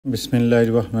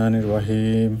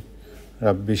बिस्मिल्लाहिर्रहमानिर्रहीम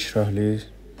रब्बि इश्रह ली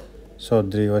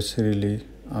सदरी वयस्सिर ली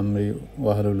अमरी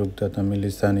वाहलुल उक़दतम मिन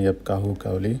लिसानी यफ़क़हू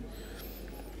क़ौली।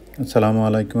 अस्सलामु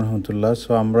आलैकुम रहमतुल्लाह। सो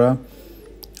আমরা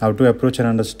how to approach and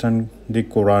understand the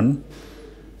কোরআন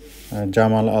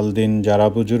জামাল আল দিন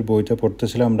জারাবোজোর বইটা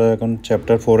পড়তেছিলাম। আমরা এখন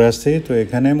চ্যাপ্টার 4-এ আছি। তো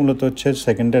এখানে মূলত হচ্ছে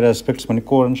সেকেন্ডারি অ্যাসপেক্টস মানে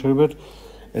কোরআন শরীফের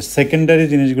সেকেন্ডারি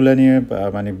জিনিসগুলো নিয়ে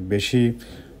মানে বেশি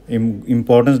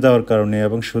ইম্পর্টেন্স দেওয়ার কারণে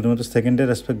এবং শুধুমাত্র সেকেন্ডারি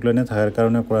অ্যাসপেক্টগুলো নিয়ে থাকার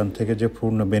কারণে কোরআন থেকে যে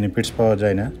পূর্ণ বেনিফিটস পাওয়া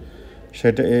যায় না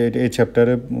সেটা এই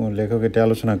চ্যাপ্টারে লেখক এটা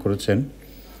আলোচনা করেছেন।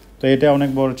 তো এটা অনেক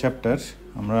বড় চ্যাপ্টার।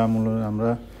 আমরা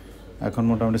এখন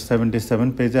মোটামুটি 77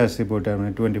 পেজে আছি, বইটা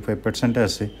মানে 25%-এ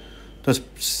আছি। তো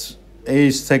এই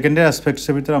সেকেন্ডারি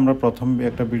অ্যাসপেক্টসের ভিতরে আমরা প্রথম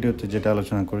একটা ভিডিওতে যেটা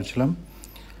আলোচনা করেছিলাম,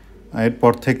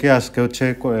 এরপর থেকে আজকে হচ্ছে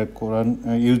কোরআন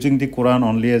using the Quran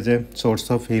only as a source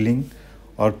of healing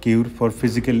or কিউর for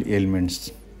physical elements.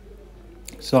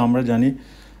 So আমরা জানি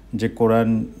যে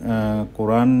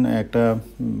কোরআন একটা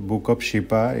বুক অফ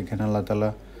শিফা। এখানে আল্লাহ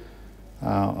তাআলা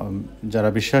যারা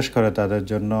বিশ্বাস করে তাদের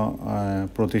জন্য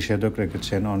প্রতিষেধক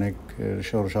রেখেছেন অনেক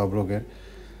সব রোগের।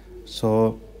 সো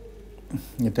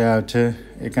এটা হচ্ছে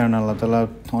এই কারণে আল্লাহ তাআলা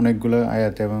অনেকগুলো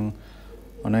আয়াত এবং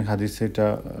অনেক হাদিস এটা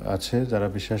আছে, যারা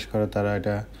বিশ্বাস করে তারা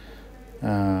এটা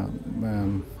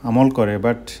আমল করে।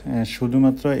 বাট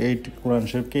শুধুমাত্র এই কোরআন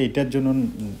শরীফকে এইটার জন্য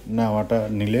নেওয়াটা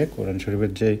নিলে কোরআন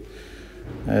শরীফের যে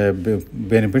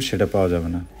বেনিফিট সেটা পাওয়া যাবে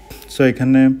না। সো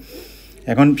এখানে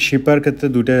এখন শিপার ক্ষেত্রে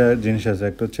দুটো জিনিস আছে,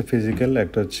 একটা হচ্ছে ফিজিক্যাল,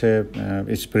 একটা হচ্ছে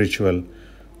স্পিরিচুয়াল।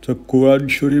 তো কোরআন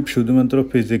শরীফ শুধুমাত্র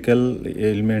ফিজিক্যাল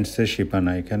এলিমেন্টসের শিপা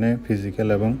না, এখানে ফিজিক্যাল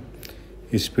এবং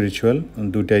স্পিরিচুয়াল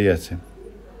দুটাই আছে।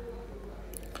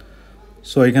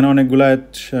 সো এখানে অনেকগুলো আয়াত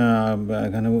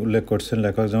এখানে উল্লেখ করছেন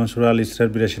লেখক, যেমন সূরা আল ইসরার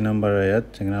 82 নম্বর আয়াত,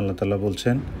 যেখানে আল্লাহ তাআলা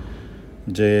বলছেন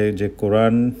যে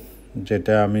কোরআন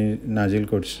যেটা আমি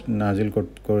নাজিল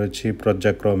করেছি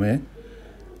পর্যায়ক্রমে,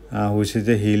 which is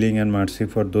a healing and mercy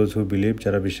for those who believe,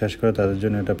 যারা বিশ্বাস করে তাদের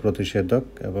জন্য এটা প্রতিষেধক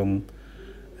এবং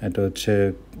এটা হচ্ছে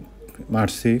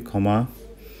মার্সি, ক্ষমা,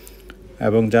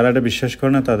 এবং যারা এটা বিশ্বাস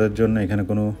করে না তাদের জন্য এখানে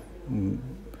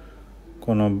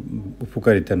কোনো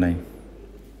উপকারিতা নাই।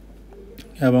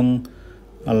 এবং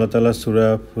আল্লাহ তাআলা সূরা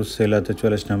ফুসসিলাতে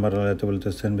 44 নম্বর আয়াতে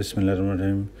বলতেছেন, বিসমিল্লাহির রহমানির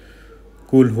রহিম,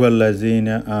 কুল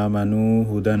হুয়াল্লাযীনা আমানু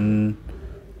হুদান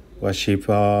ওয়া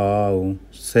শিফাউ,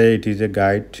 সে it is a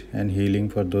guide and healing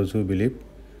for those who believe.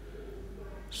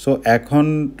 So এখন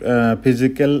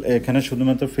ফিজিক্যাল, এখানে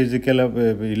শুধুমাত্র ফিজিক্যাল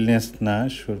ইলনেস না,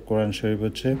 কোরআন শরীফ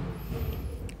হচ্ছে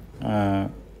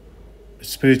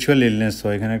স্পিরিচুয়াল ইলনেসও।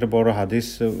 এখানে একটা বড় হাদিস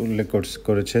উল্লেখ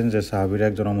করেছেন যে সাহাবীরা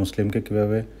একজন মুসলিমকে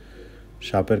কীভাবে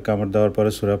সাপের কামড় দেওয়ার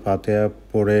পরে সূরা ফাতিহা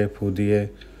পড়ে ফু দিয়ে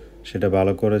সেটা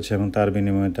ভালো করেছে এবং তার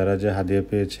বিনিময়ে তারা যে হাদিয়া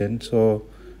পেয়েছেন। সো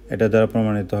এটা দ্বারা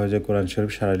প্রমাণিত হয় যে কোরআন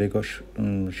শরীফ শারীরিক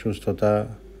সুস্থতা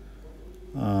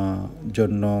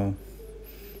জন্য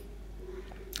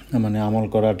মানে আমল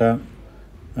করাটা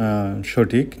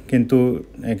সঠিক। কিন্তু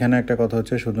এখানে একটা কথা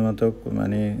হচ্ছে, শুধুমাত্র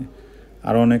মানে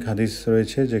আরও অনেক হাদিস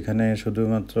রয়েছে যেখানে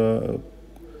শুধুমাত্র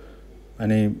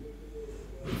মানে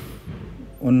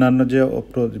অন্যান্য যে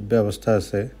ব্যবস্থা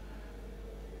আছে,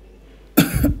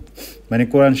 মানে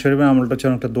কোরআন শরীফের আমলটা হচ্ছে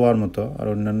অনেকটা দোয়ার মতো, আর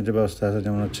অন্যান্য যে ব্যবস্থা আছে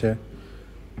যেমন হচ্ছে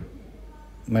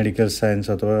মেডিকেল সায়েন্স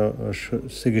অথবা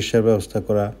চিকিৎসার ব্যবস্থা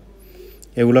করা,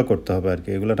 এগুলো করতে হবে আর কি।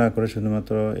 এগুলো না করে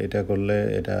শুধুমাত্র এটা করলে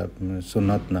এটা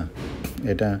সুন্নাত না,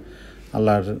 এটা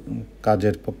আল্লাহর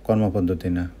কাজের কর্মপদ্ধতি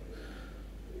না।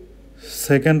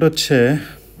 সেকেন্ড হচ্ছে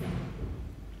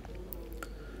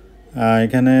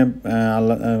এখানে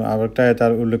আল্লাহ আরেকটা আয়াত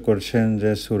আর উল্লেখ করছেন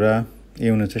যে সূরা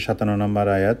ইউনূসের 57 নম্বর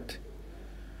আয়াত,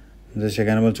 যে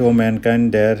সেখানে বলছে, ও mankind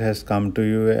there has come to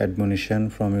you অ্যাডমনিশন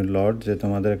from your Lord, যে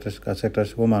তোমাদের কাছে একটা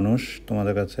মানুষ,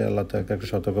 তোমাদের কাছে আল্লাহ তাআলা একটা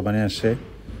সতর্কবাণী আসে,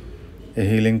 এ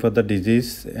healing for the disease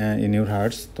in your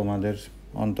hertz, তোমাদের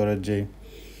অন্তরের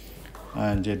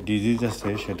যে ডিজিজ আছে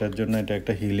সেটার জন্য এটা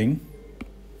একটা হিলিং।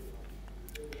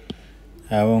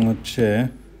 এবং হচ্ছে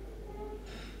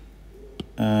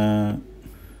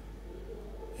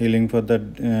healing for the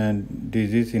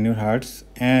disease in your hertz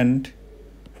and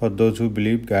for those who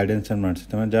believe guidance and mercy,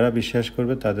 তোমার যারা বিশ্বাস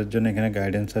করবে তাদের জন্য এখানে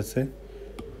গাইডেন্স আছে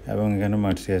এবং এখানে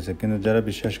মার্সি আছে, কিন্তু যারা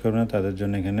বিশ্বাস করবে না তাদের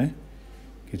জন্য এখানে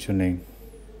কিছু নেই।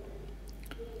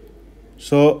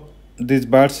 So these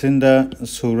birds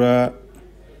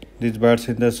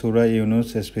in the surah Yunus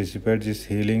specified these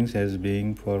healings as being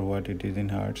for what it is in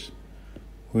hearts,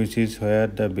 which is where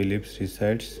the belief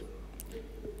resides.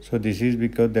 So this is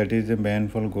because that is the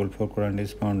manful goal for Quran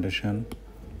is foundation.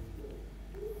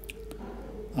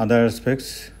 Other aspects.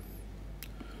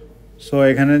 So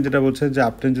এখানে যেটা বলছে যে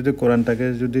আপনি যদি কোরআনটাকে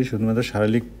যদি শুধুমাত্র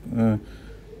শারীরিক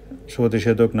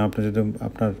প্রতিষেধক না, আপনি যদি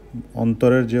আপনার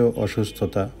অন্তরের যে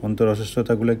অসুস্থতা,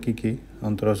 অসুস্থতাগুলো কী কী?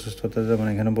 অসুস্থতা যেমন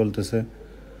এখানে বলতেছে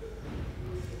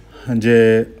যে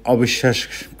অবিশ্বাস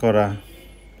করা,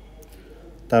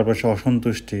 তারপর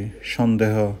অসন্তুষ্টি,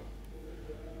 সন্দেহ,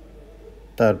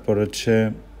 তারপর হচ্ছে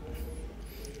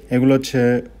এগুলো হচ্ছে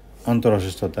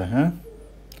অসুস্থতা, হ্যাঁ।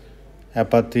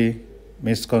 Apathy,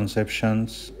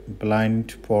 misconceptions, blind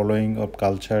following of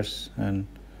cultures and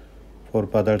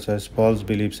forefathers as false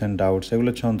beliefs and doubts, এগুলো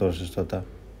হচ্ছে অসুস্থতা।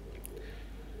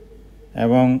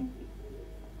 এবং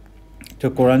তো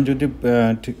কোরআন যদি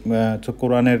ঠিক তো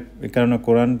কোরআনের এই কারণে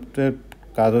কোরআনের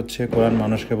কাজ হচ্ছে, কোরআন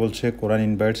মানুষকে বলছে, কোরআন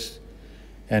invites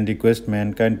and request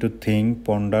mankind to think,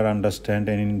 ponder, understand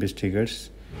and ইনভেস্টিগেটস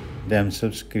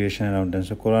themselves creation around them.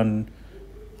 So কোরআন,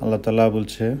 আল্লাহ তাআলা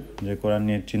বলছে যে কোরআন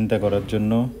নিয়ে চিন্তা করার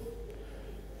জন্য,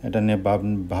 এটা নিয়ে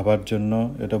ভাবার জন্য,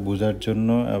 এটা বোঝার জন্য,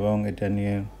 এবং এটা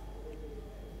নিয়ে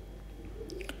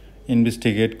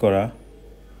ইনভেস্টিগেট করা,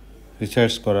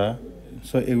 রিসার্চ করা।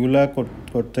 সো এগুলা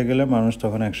করতে গেলে মানুষ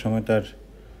তখন একসময় তার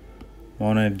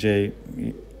মনের যে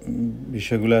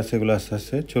বিষয়গুলো আছে এগুলো আস্তে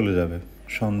আস্তে চলে যাবে।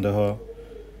 সন্দেহ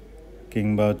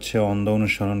কিংবা হচ্ছে অন্ধ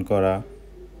অনুসরণ করা,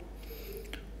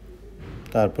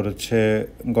 তারপর হচ্ছে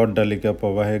গড্ডালিকা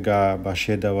প্রবাহে গা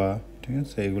ভাসিয়ে দেওয়া, ঠিক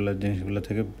আছে, এইগুলো জিনিসগুলো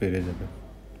থেকে বেড়ে যাবে।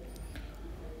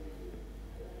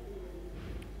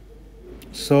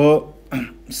 So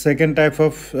second type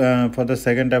of for the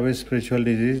second type of spiritual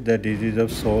disease, the disease of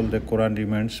soul, the Quran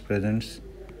remains presents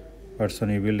person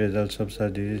evil results of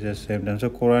such disease at same time. So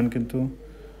কোরআন কিন্তু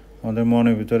আমাদের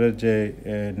মনের ভিতরে যে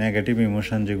নেগেটিভ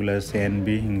ইমোশন যেগুলো আছে,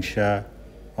 NV, হিংসা,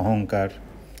 অহংকার,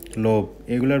 লোভ,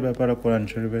 এগুলোর ব্যাপারে কোরআন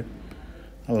শরীফে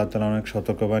আল্লাহ তাআলা অনেক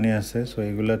সতর্কবাণী আছে। সো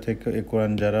এগুলা থেকে এই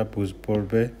কোরআন যারা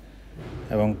পড়বে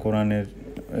এবং কোরআনের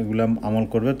এগুলো আমল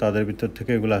করবে, তাদের ভিতর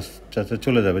থেকে এগুলো আস্তে আস্তে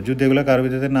চলে যাবে। যদি এগুলো কারোর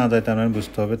ভিতরে না যায়, তার মানে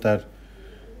বুঝতে হবে তার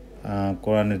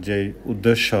কোরআনের যে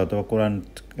উদ্দেশ্য অথবা কোরআন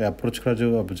অ্যাপ্রোচ করার যে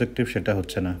অবজেক্টিভ, সেটা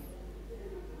হচ্ছে না।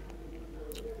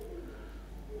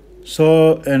 সো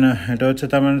এটা হচ্ছে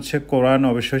তার মানে হচ্ছে কোরআন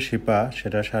অবশ্যই শিফা,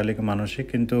 সেটা শারীরিক মানসিক,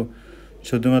 কিন্তু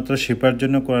শুধুমাত্র শিফার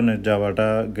জন্য কোরআনের যাওয়াটা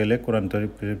গেলে কোরআন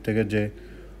তরিফ থেকে যে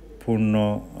পূর্ণ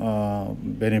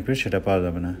বেনিফিট সেটা পাওয়া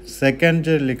যাবে না। সেকেন্ড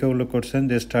যে লিখে উল্লেখ করছেন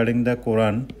যে studying the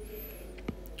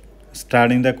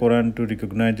Quran two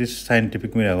recognise this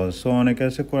scientific miracle. So অনেকে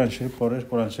আছে কোরআন শরীফ পড়ে,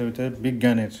 কোরআন শরীফের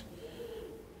বিজ্ঞানের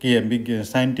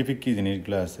সায়েন্টিফিক কী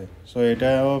জিনিসগুলো আছে। সো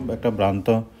এটাও একটা ভ্রান্ত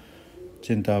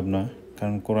চিন্তাভাবনা,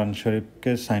 কারণ কোরআন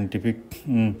শরীফকে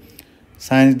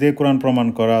সায়েন্স দিয়ে কোরআন প্রমাণ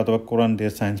করা অথবা কোরআন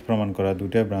দিয়ে সায়েন্স প্রমাণ করা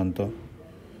দুটোই ভ্রান্ত,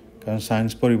 কারণ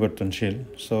সায়েন্স পরিবর্তনশীল।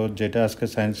 সো যেটা আজকে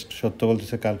সায়েন্স সত্য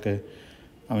বলতেছে, কালকে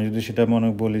আমি যদি সেটা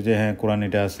বলি যে হ্যাঁ কোরআন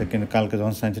এটা আছে, কিন্তু কালকে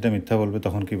যখন সায়েন্স এটা মিথ্যা বলবে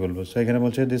তখন কী বলবো? সো এখানে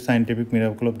বলছে দি scientific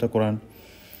miracle of the Quran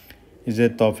is a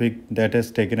topic that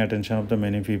has taken attention of the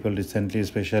many people recently,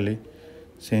 especially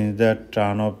since the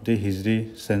turn of the Hijri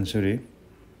century.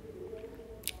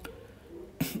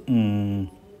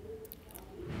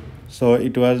 So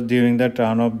it was during the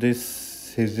turn of this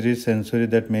Hijri century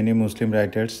that many Muslim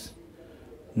writers,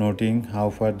 noting how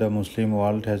far the Muslim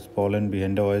world has fallen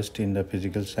behind the West in the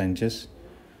physical sciences,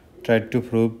 tried to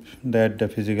prove that the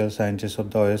physical sciences of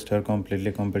the West are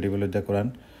completely compatible with the Quran.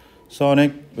 So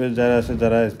অনেক যারা আছে,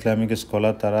 যারা Islamic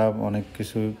scholar, তারা অনেক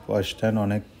কিছু western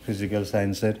অনেক physical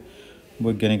সায়েন্সের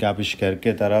বৈজ্ঞানিক আবিষ্কারকে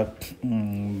তারা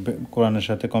কোরআনের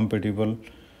সাথে কম্প্যাটিবল,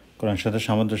 কোরআনের সাথে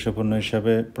সামঞ্জস্যপূর্ণ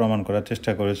হিসাবে প্রমাণ করার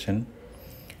চেষ্টা করেছেন।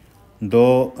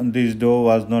 This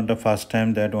was not the first time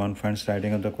that one finds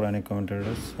writing of the Quranic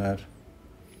commentators are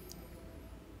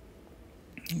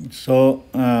so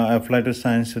apply to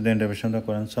science to the interpretation of the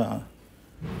Quran. So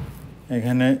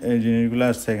এখানে এই জিনিসগুলো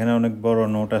আসছে, এখানে অনেক বড়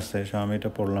নোট আছে, সো আমি এটা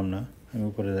পড়লাম না, আমি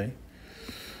উপরে যাই।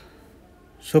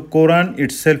 So Quran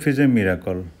itself is a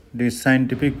miracle. The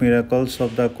scientific miracles of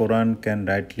the Quran can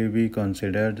rightly be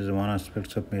considered as one aspect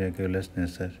of miraculous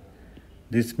nature.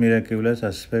 These miraculous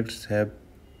aspects have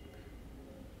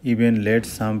even led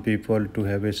some people to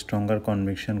have a stronger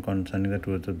conviction concerning the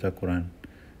truth of the Quran.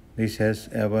 This has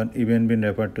even been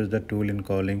referred to as the tool in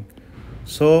calling.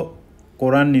 So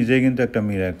কোরআন নিজেই কিন্তু একটা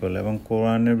miracle, এবং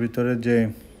কোরআনের ভিতরে যে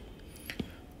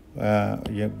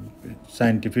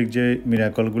scientific যে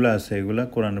মিরাকলগুলো আছে, এগুলো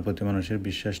কোরআনের প্রতি মানুষের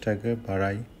বিশ্বাসটাকে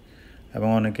বাড়ায়, এবং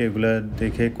অনেকে এগুলো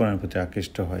দেখে কোরআনের প্রতি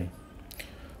আকৃষ্ট হয়।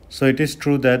 So it is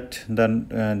true that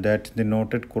the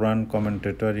noted Quran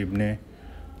commentator Ibn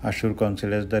Ashur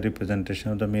considers the representation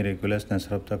of the miraculous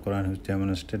nature of the Quran, which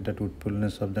demonstrates the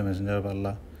truthfulness of the Messenger of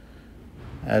Allah,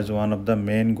 as one of the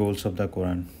main goals of the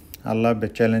Quran. Allah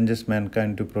challenges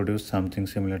mankind to produce something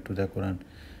similar to the Quran,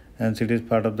 and it is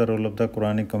part of the role of the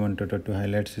Quranic commentator to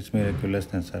highlight its miraculous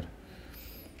nature.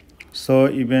 So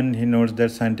even he notes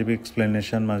that scientific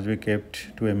explanation must be kept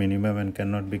to a minimum and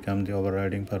cannot become the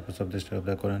overriding purpose of the study of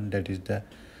the Quran. That is the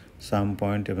some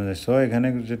point. So এখানে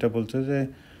যেটা বলছে যে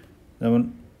যেমন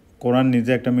কোরআন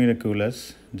নিজে একটা miraculous,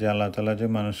 যে আল্লাহ তাআলা যে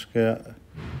মানুষকে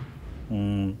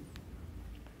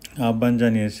আহ্বান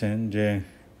জানিয়েছেন যে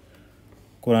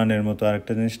কোরআনের মতো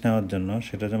আরেকটা জিনিস নেওয়ার জন্য,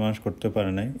 সেটা যে মানুষ করতে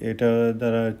পারে নাই, এটা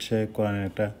দ্বারা হচ্ছে কোরআনের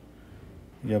একটা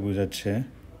বোঝাচ্ছে।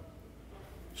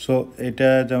 সো এটা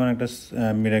যেমন একটা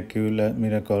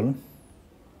মিরাকল।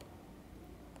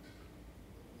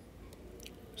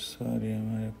 সরি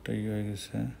আমার একটা হয়ে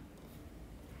গেছে,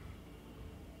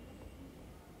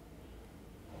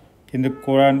 কিন্তু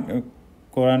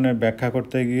কোরআনের ব্যাখ্যা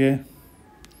করতে গিয়ে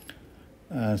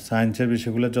সায়েন্সের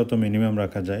বিষয়গুলো যত মিনিমাম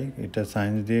রাখা যায়, এটা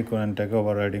সায়েন্স দিয়ে কোরআনটাকে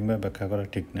ওভাররাইডিং বা ব্যাখ্যা করা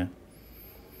ঠিক না।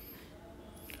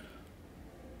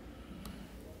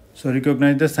 So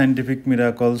recognize the scientific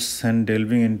miracles and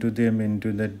delving into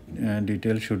the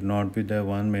detail should not be the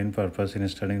one main purpose in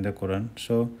studying the Quran.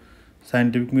 So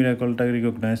scientific মিরাকলটাকে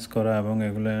recognise করা এবং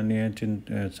এগুলো নিয়ে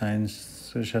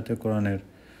সায়েন্সের সাথে কোরআনের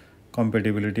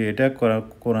কম্প্যাটিবিলিটি, এটা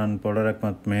কোরআন পড়ার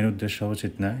একমাত্র মেইন উদ্দেশ্য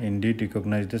উচিত না। Indeed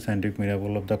recognise the scientific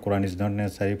miracle of the Quran is not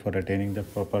necessary for attaining the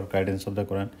proper guidance of the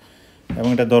কোরআন, এবং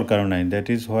এটা দরকারও নাই। That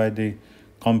is why the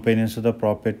companions of the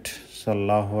Prophet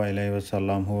Sallallahu Alaihi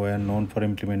Wasallam, who were known for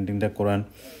implementing the Quran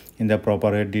in the proper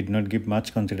way, did not give much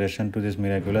consideration to this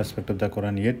miraculous aspect of the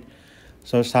Quran yet.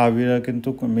 So সাহাবীরা কিন্তু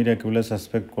miraculous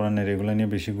aspect কোরআনের এগুলো নিয়ে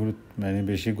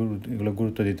বেশি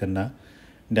গুরুত্ব দিতেন না।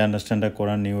 দে understand the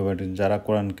Quran new about it, যারা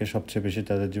কোরআনকে সবচেয়ে বেশি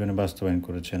তাদের জীবনে বাস্তবায়ন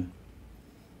করেছেন।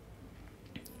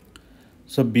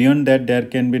 So beyond that, there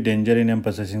can be danger in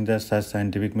emphasizing the such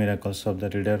scientific miracles of the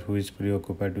reader who is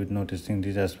preoccupied with noticing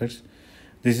these aspects.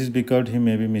 This is because he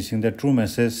may be missing the true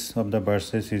message of the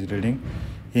verses he is reading.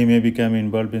 He may become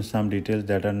involved in some details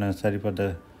that are necessary for the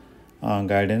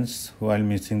guidance while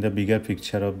missing the bigger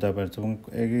picture of the verse. এবং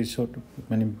এই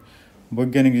মানে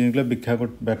বৈজ্ঞানিক জিনিসগুলো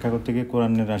ব্যাখ্যা করতে গিয়ে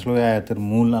কোরআনের আসলে আয়াতের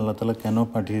মূল আল্লাহ তাআলা কেন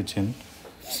পাঠিয়েছেন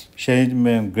সেই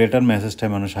গ্রেটার মেসেজটাই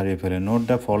মানুষ হারিয়ে ফেলে। Note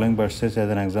the following versus as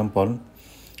an example.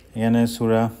 এখানে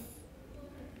সূরা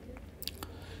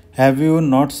Have you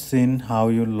not seen how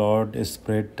your Lord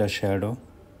spread the shadow?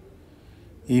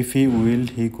 If he willed,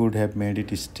 he could have made it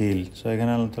still. So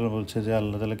এখানে আল্লাহ তাআলা বলছে যে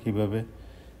আল্লাহ তাআলা কীভাবে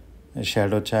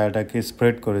শ্যাডো ছায়াটাকে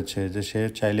স্প্রেড করেছে, যে সে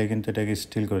চাইলে কিন্তু এটাকে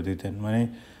স্টিল করে দিতেন। মানে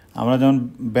আমরা যেমন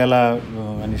বেলা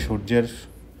মানে সূর্যের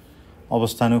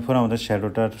অবস্থানের উপর আমাদের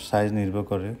শ্যাডোটার সাইজ নির্ভর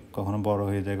করে, কখনো বড়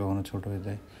হয়ে যায় কখনো ছোট হয়ে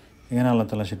যায়। এখানে আল্লাহ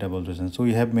তাআলা সেটা বলতেছেন। So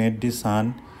we have made the San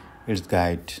it's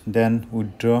guide, then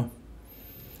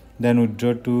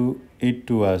withdraw to it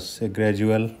to us a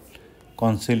gradual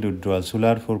concealed withdrawal.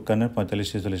 Solar Furqaner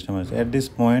 45-46 number. At this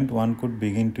point, one could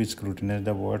begin to scrutinize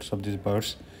the words of these birds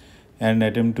and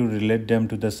attempt to relate them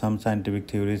to some scientific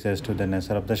theories as to the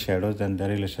nature of the shadows and their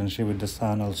relationship with the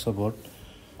sun also both.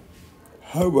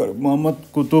 However, Muhammad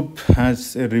Qutb has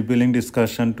a revealing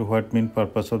discussion to what mean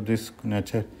purpose of this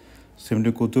nature.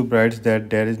 Simply Qutb writes that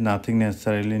there is nothing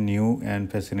necessarily new and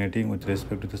fascinating with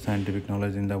respect to the scientific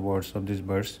knowledge in the words of these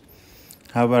birds.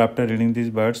 However, after reading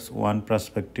these birds, one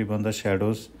perspective on the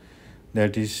shadows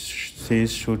that is says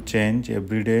should change.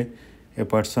 Every day, a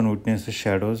person witnesses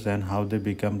shadows and how they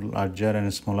become larger and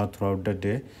smaller throughout the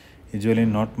day. Usually,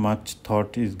 not much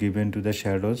thought is given to the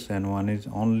shadows, and one is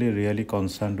only really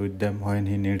concerned with them when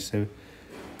he needs a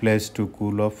place to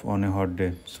cool off on a hot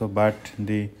day. So, but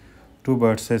the two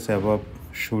verses above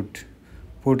should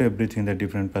put everything in the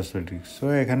different perspectives. So,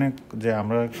 এখানে যে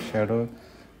আমরা shadow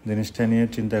জিনিসটা নিয়ে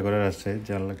চিন্তা করার আছে,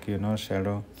 যে আল্লাহ কেন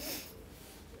শ্যাডো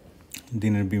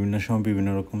দিনের বিভিন্ন সময় বিভিন্ন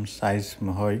রকম সাইজ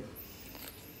হয়।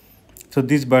 So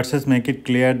these verses make it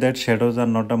clear that shadows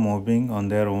are not moving on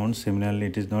their own. Similarly,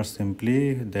 it is not simply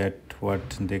that what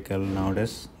they call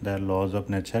nowadays the laws of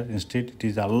nature. Instead, it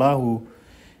is Allah who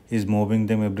is moving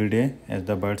them every day. As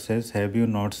the bird says, have you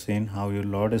not seen how your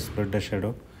Lord spread the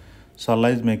shadow? So Allah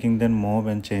is making them move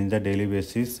and change the daily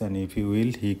basis, and if he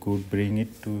will, he could bring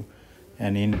it to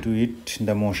and into it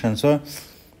the motion. So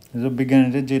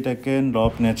বিজ্ঞানীরা যেটাকে law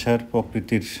of nature,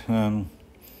 প্রকৃতির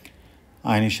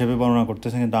আইন হিসেবে বর্ণনা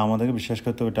করতেছেন, কিন্তু আমাদেরকে বিশ্বাস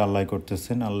করতে হবে এটা আল্লাহ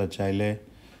করতেছেন। আল্লাহ চাইলে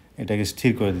এটাকে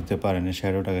স্থির করে দিতে পারেন,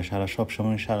 শ্যাডোটাকে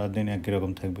সবসময় সারাদিন একই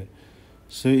রকম থাকবে।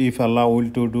 So if Allah will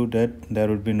to do that, there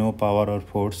would be no power or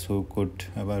force who could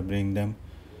ever bring them.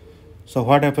 So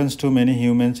what happens to many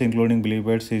humans, including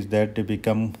believers, is that they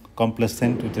become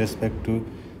complacent with respect to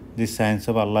the science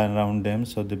of Allah around them.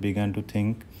 So they began to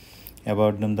think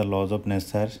about them, the laws of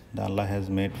nature that Allah has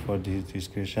made for this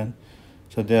creation.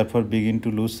 So therefore begin to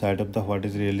lose sight of what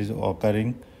is really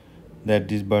occurring that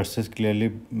these verses clearly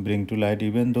bring to light.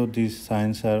 Even though these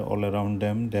signs are all around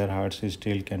them, their hearts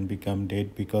still can become dead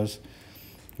because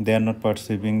they are not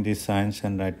perceiving these signs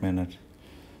in right manner.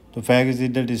 The fact is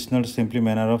that it's not simply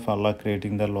manner of Allah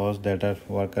creating the laws that are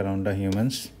work around the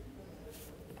humans.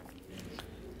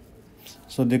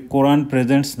 So the Quran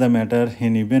presents the matter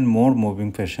in even more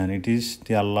moving fashion. It is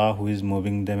the Allah who is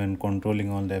moving them and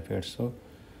controlling all the affairs. So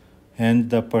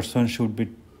hence the person should be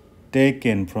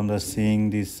taken from the seeing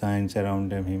these signs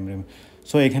around him.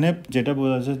 So এখানে যেটা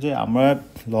বোঝা যাচ্ছে যে আমরা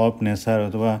law of nature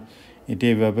অথবা এটি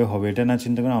এভাবে হবে এটা না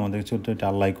চিন্তা করে আমাদের কিছু এটা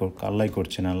আল্লাহ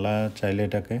করছেন, আল্লাহ চাইলে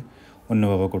এটাকে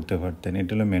অন্যভাবে করতে পারতেন,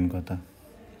 এটা হলো মেন কথা.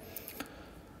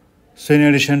 So in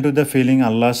addition to the feeling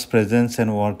Allah's presence and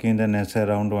working in the nature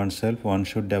around oneself, one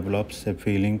should develop a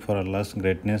feeling for Allah's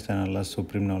greatness and Allah's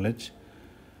supreme knowledge.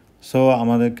 So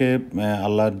আমাদেরকে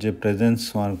আল্লাহর যে প্রেজেন্স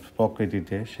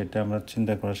প্রকৃতিতে সেটা আমরা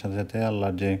চিন্তা করার সাথে সাথে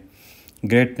আল্লাহর যে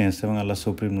গ্রেটনেস এবং আল্লাহ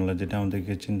সুপ্রিম নলেজ যেটা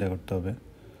আমাদেরকে চিন্তা করতে হবে.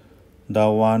 The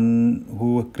one who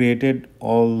created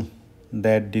all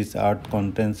that this earth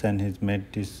contents and his made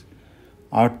this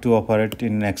earth two operate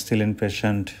in excellent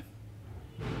patient.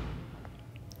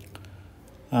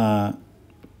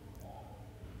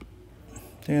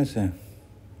 ঠিক আছে.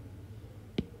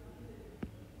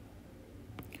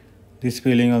 This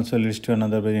feeling also leads to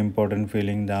another very important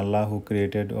feeling. The Allah who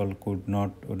created all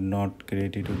would not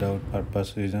create it without purpose,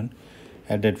 reason.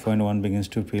 At that point, one begins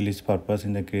to feel his purpose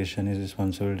in the creation, his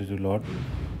responsibility to Lord.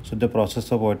 So the process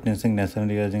of witnessing and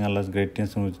realizing Allah's greatness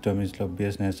and wisdom is the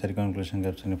obvious necessary conclusion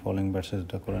gaps in the following verses of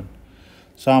the Quran.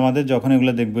 So আমাদের যখন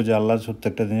এগুলো দেখবো যে আল্লাহ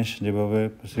প্রত্যেকটা জিনিস যেভাবে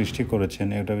সৃষ্টি করেছেন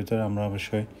এটার ভিতরে আমরা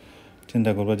অবশ্যই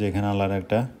চিন্তা করবো যে এখানে আল্লাহর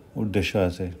একটা উদ্দেশ্য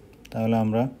আছে. তাহলে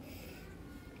আমরা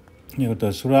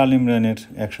সূরা আল ইমরানের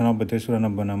 190 থেকে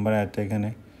 94 নম্বর আয়াতে এখানে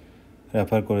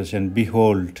রেফার করেছেন,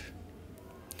 behold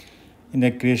in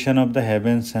the creation of the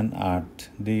heavens and earth,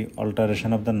 the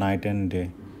alteration of the night and day,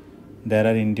 there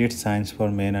R indeed science for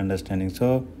main understanding. So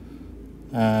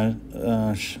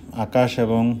আকাশ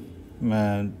এবং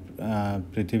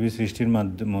পৃথিবী সৃষ্টির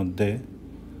মধ্যে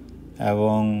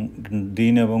এবং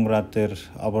দিন এবং রাতের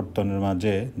আবর্তনের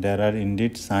মাঝে দেয়ার আর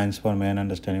indeed science for main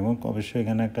understanding. এবং অবশ্যই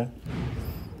এখানে একটা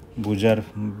বুঝার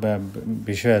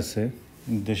বিষয় আছে,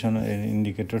 নির্দেশনা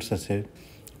ইন্ডিকেটরস আছে.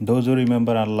 Those who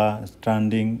remember Allah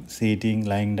standing, sitting,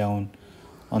 lying down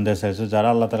on the side. So যারা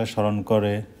আল্লাহ তাআলা স্মরণ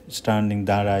করে, স্ট্যান্ডিং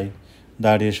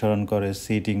দাঁড়িয়ে স্মরণ করে,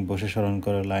 সিটিং বসে স্মরণ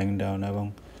করে, লাইং ডাউন এবং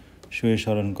শুয়ে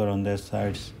স্মরণ করে on the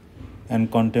sides, and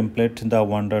contemplate the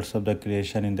wonders of the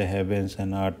creation in the heavens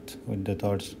and earth with the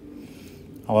thoughts,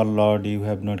 hour Lord you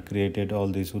have not created all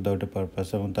this without a purpose.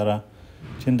 এবং তারা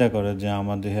চিন্তা করে যে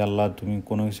আমাদের হে আল্লাহ তুমি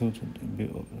কোনো কিছু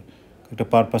একটা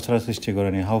পারপাস ছাড়া সৃষ্টি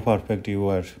করেনি. হাউ পারফেক্ট ইউ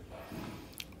আর,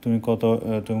 তুমি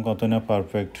কত না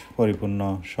পারফেক্ট, পরিপূর্ণ,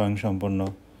 স্বয়ংসম্পন্ন.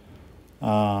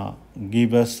 Give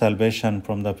us salvation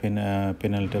from the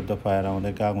penalty of the fire,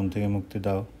 আমাদেরকে আগুন থেকে মুক্তি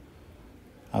দাও,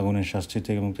 আগুনের শাস্তি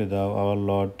থেকে মুক্তি দাও. আওয়ার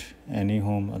লর্ড এনি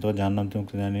হোম, অথবা জাহান্নাম থেকে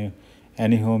মুক্তি দাও.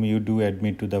 Any home you do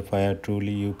admit to the fire,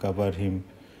 truly you cover him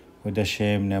with the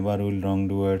shame, never will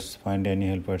wrongdoers find any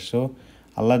helper. So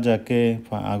আল্লাহ যাকে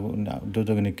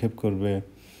দুর্যোগে নিক্ষেপ করবে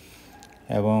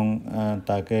এবং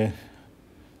তাকে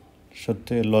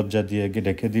সত্যি লজ্জা দিয়ে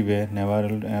ডেকে দিবে, নেভার,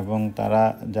 এবং তারা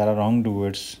যারা রং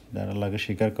ডুয়ার্স, যারা আল্লাহকে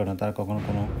স্বীকার করে না, তারা কখনো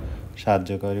কোনো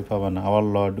সাহায্যকারী পাবে না. Hour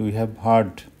Lord we have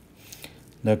heard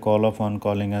the call of one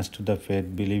calling us to the faith,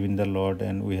 believe in the Lord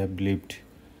and we have believed.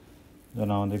 যেন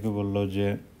আমাদেরকে বললো যে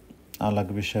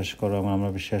আল্লাহকে বিশ্বাস করো এবং আমরা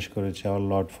বিশ্বাস করেছি. Hour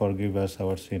Lord forgive us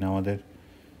our scene, আমাদের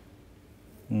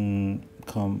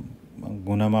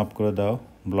গুনাহ মাফ করে দাও.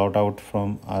 Blot out from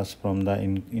us from the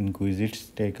ইনকুইজিটস,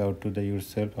 take out to the your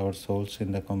self hour sols in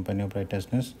the company of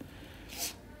রাইটাসনেস.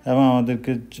 এবং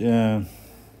আমাদেরকে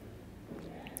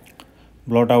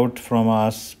blot out from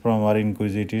us from our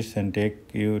ইনকুইজিটিস and take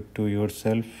you to your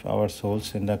self hour sols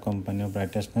in the company of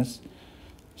রাইটাসনেস.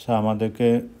 So আমাদেরকে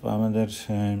আমাদের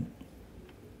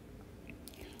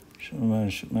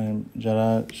যারা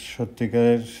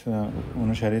সত্যিকারের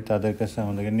অনুসারী তাদের কাছে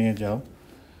আমাদেরকে নিয়ে যাও.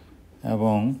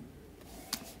 এবং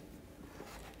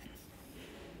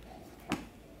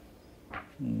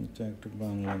একটু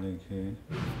বাংলা দেখি,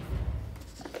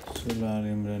 সূরা আল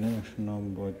ইমরানে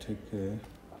 190 থেকে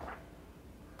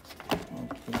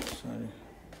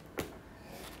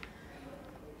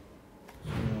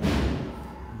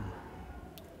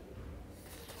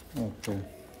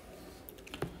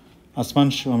আসমান,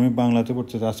 আমি বাংলাতে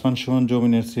পড়তে, আসমান সমান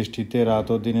জমিনের সৃষ্টিতে রাত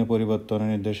ও দিনের পরিবর্তনের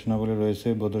নির্দেশনাবলী রয়েছে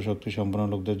বোধশক্তি সম্পন্ন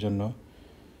লোকদের জন্য,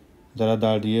 যারা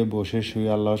দাঁড়িয়ে বসে শুয়ে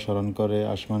আল্লাহ স্মরণ করে,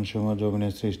 আসমান সমান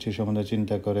জমিনের সৃষ্টি সম্বন্ধে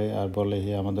চিন্তা করে আর বলে,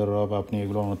 হে আমাদের রব, আপনি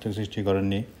এগুলো অনর্থক সৃষ্টি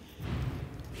করেননি,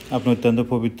 আপনি অত্যন্ত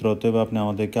পবিত্র, অতএব আপনি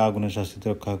আমাদেরকে আগুনের শাস্তিতে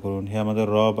রক্ষা করুন। হে আমাদের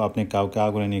রব, আপনি কাউকে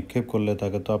আগুনে নিক্ষেপ করলে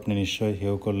তাকে তো আপনি নিশ্চয়ই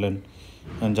হেয় করলেন,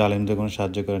 জালিমদের কোনো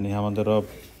সাহায্য করেন। হে আমাদের রব,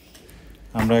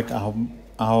 আমরা এক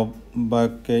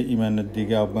আহ্বায়ককে ইমানের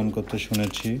দিকে আহ্বান করতে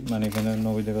শুনেছি, মানে এখানে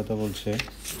নবীদের কথা বলছে।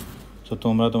 তো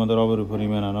তোমরা তোমাদের রবের উপর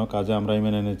ইমান আনো, কাজে আমরা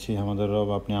ইমান এনেছি। আমাদের রব,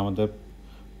 আপনি আমাদের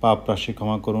পাপ রাশি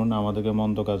ক্ষমা করুন, আমাদেরকে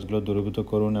মন্দ কাজগুলো দূরীভূত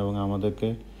করুন এবং আমাদেরকে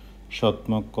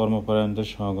সৎমক কর্মপরায়ণদের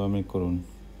সহগামী করুন।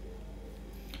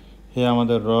 হে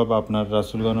আমাদের রব, আপনার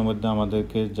রাসূলগণের মধ্যে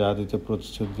আমাদেরকে যা দিতে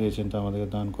প্রতিশ্রুতি দিয়েছেন তা আমাদেরকে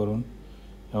দান করুন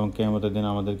এবং কিয়ামতের দিন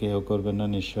আমাদেরকে হেয় করবেন না,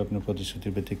 নিশ্চয়ই আপনি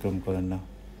প্রতিশ্রুতির ব্যতিক্রম করেন না।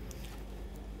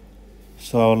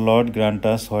 So our Lord grant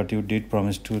us what you did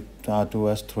promise to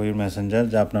us through your messenger,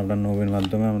 যা আপনি আপনার নবীর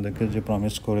মাধ্যমে আমাদেরকে যে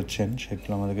প্রমিস করেছেন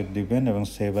সেগুলো আমাদেরকে দিবেন, এবং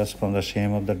save us from the shame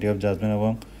of the day of judgement,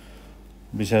 এবং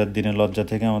বিচারের দিনের লজ্জা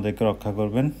থেকে আমাদেরকে রক্ষা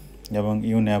করবেন। এবং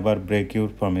you never break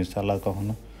your promise, আল্লাহ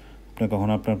আপনি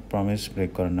কখনো আপনার প্রমিস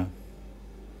ব্রেক করেন না।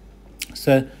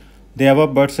 So the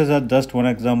above verses are just one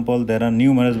example. There are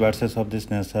numerous verses of this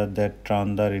nature that turn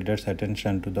the reader's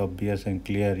attention to the obvious and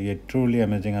clear yet truly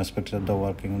amazing aspects of the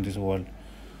working of this world,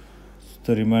 to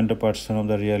remind the person of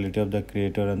the reality of the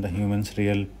Creator and the human's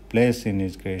real place in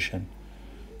His creation.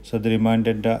 So they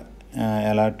reminded the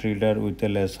alert reader with the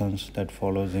lessons that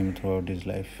follows him throughout his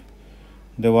life.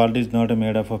 The world is not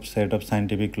made up of set of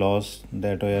scientific laws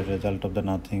that are a result of the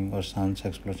nothing or sun's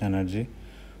explosion energy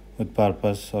with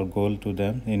purpose or goal to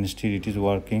them. Instead, it is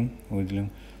working with them.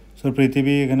 So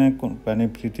পৃথিবী এখানে মানে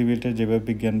পৃথিবীটা যেভাবে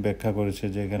বিজ্ঞান ব্যাখ্যা করেছে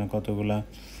যে এখানে কতগুলা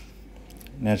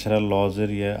ন্যাচারাল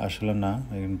লজের আসলে না,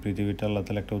 এখানে পৃথিবীটা আল্লাহ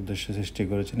তাআলা একটা উদ্দেশ্য সৃষ্টি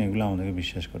করেছেন, এগুলো আমাদেরকে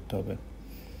বিশ্বাস করতে হবে।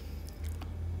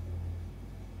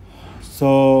 So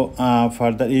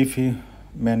further, if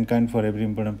mankind for every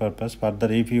important purpose, further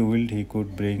if he willed, he could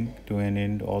bring to an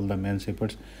end all the man's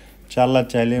efforts. আল্লাহ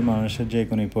চাইলে মানুষের যে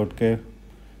কোনো এফোর্টকে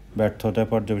ব্যর্থতা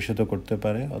পর্যবেসিত করতে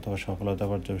পারে অথবা সফলতা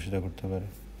পর্যবেসিত করতে পারে।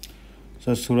 So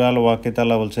সূরা আল ওয়াকিয়া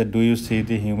আল্লাহ বলছে, do you C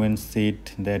the human seed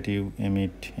that you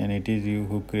emit, and it is you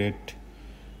who create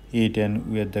it, and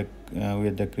we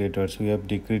are the creators. We have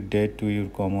decreed death to your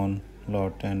common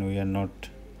lot, and we are not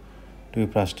to be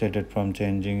frustrated from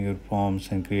changing your forms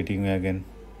and creating you again.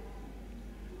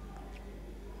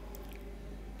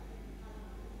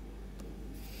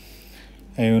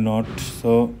 Are you not?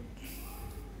 So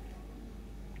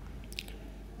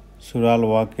সূরা আল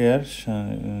ওয়াকিয়ার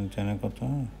জানা কত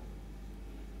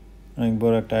অনেক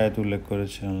বড় একটা আয়াত উল্লেখ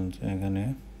করেছিলেন এখানে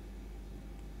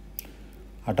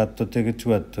 ৭৮ থেকে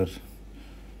 ৭৪।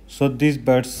 সো দিস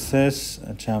ভার্সেস,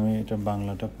 আচ্ছা আমি এটা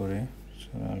বাংলাটা পড়ে,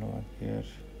 সূরা আল ওয়াকিয়ার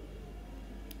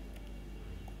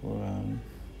কোরআন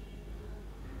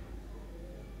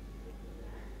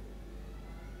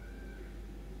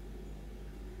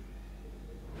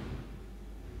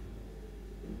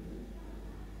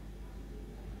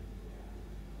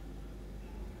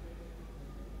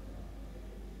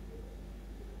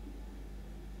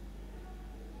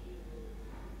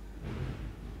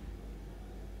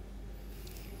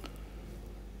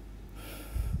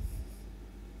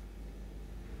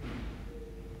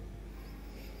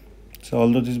So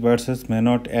although these verses may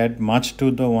not add much to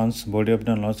the one's body of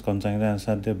knowledge concerning the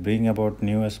answer, they bring about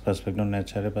new perspective on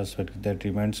nature, a perspective that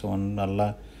remains on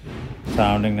Allah,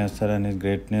 surrounding nature and His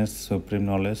greatness, supreme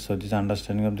knowledge. So this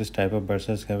understanding of this type of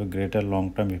verses have a greater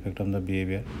long-term effect on the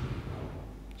behavior.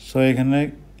 So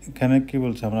এখানে কি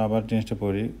বলছে, আমরা আবার জিনিসটা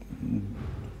পড়ি।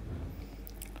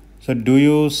 So do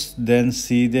you then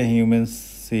see the human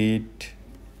seed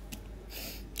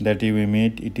that you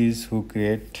emit? It is who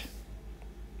create.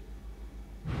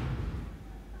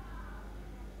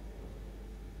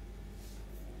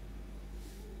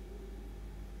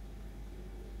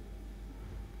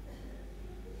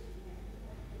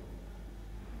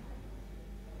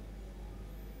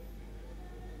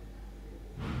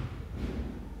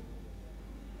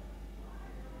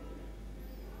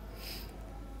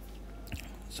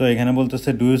 So এখানে বলতেছে,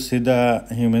 do you C the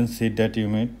human seed that you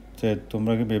made, যে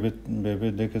তোমরা কি ভেবে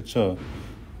দেখেছ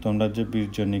তোমরা যে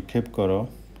বীর্য নিক্ষেপ করো,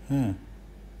 হ্যাঁ,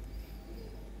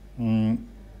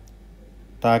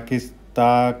 তা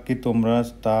কি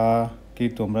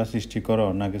তোমরা সৃষ্টি করো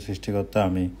নাকি সৃষ্টিকর্তা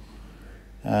আমি?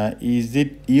 Is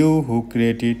it you who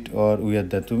create it or we are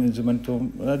that, তুমি মানে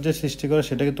তোমরা যে সৃষ্টি করো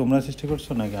সেটাকে তোমরা সৃষ্টি করছো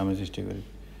নাকি আমি সৃষ্টি করি?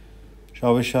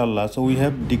 অবশ্যই আল্লাহ। So we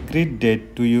have ডিক্রিড death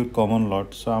to your common lot,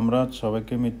 so আমরা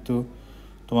সবাইকে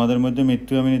তোমাদের মধ্যে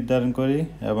মৃত্যু আমি নির্ধারণ করি,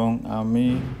 এবং আমি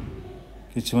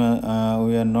কিছু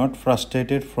we are not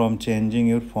frustrated from changing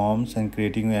your forms and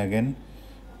creating you again,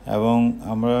 এবং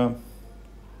আমরা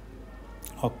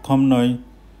অক্ষম নই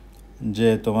যে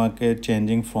তোমাকে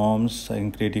চেঞ্জিং ফর্মস অ্যান্ড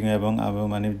ক্রিয়েটিং এবং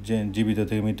মানে জীবিত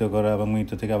থেকে মৃত করা এবং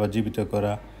মৃত থেকে আবার জীবিত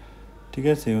করা ঠিক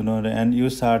আছে, and you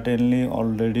certainly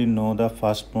already know the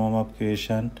first poem of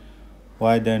creation.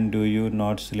 Why then do you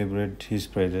not celebrate his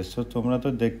praises? So তোমরা তো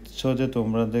দেখছো যে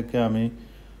তোমাদেরকে আমি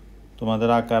তোমাদের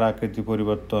আকার আকৃতি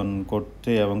পরিবর্তন করতে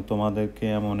এবং তোমাদেরকে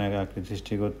এমন এক আকৃতি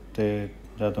সৃষ্টি করতে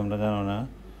যা তোমরা জানো না।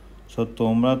 সো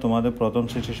তোমরা তোমাদের প্রথম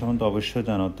সৃষ্টি সম্বন্ধে অবশ্যই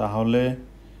জানো, তাহলে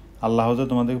আল্লাহ যে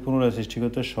তোমাদেরকে পুনরায় সৃষ্টি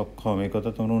করতে সক্ষম, এই কথা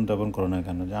তোমরা অনুধাবন করো না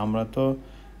কেন? যে আমরা তো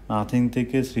নাথিং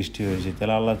থেকে সৃষ্টি হয়েছি,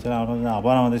 তাহলে আল্লাহ তাআলা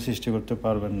আবার আমাদের সৃষ্টি করতে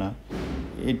পারবেন না,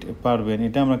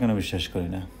 এটা আমরা কেন বিশ্বাস করি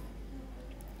না?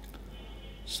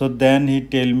 So then he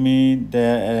tell me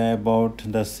about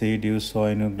the seed you sow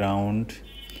in the ground.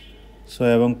 So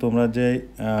এবং তোমরা যে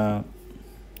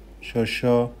শস্য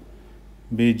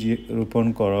বীজ রোপণ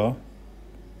করো,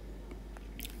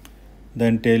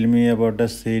 then tell me about the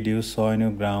seed you sow in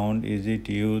the ground. Is it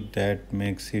you that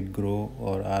makes it grow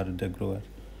or are the grower?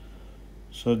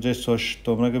 So যে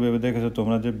তোমরা কি ভেবে দেখেছো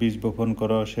তোমরা যে বীজ বপন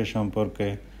করো সে সম্পর্কে?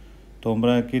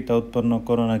 তোমরা কি তা উৎপন্ন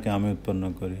করো নাকি আমি উৎপন্ন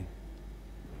করি?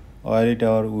 Or it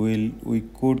our will, we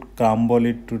could crumble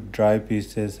it to dry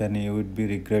pieces and you would be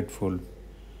regretful.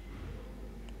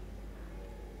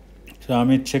 So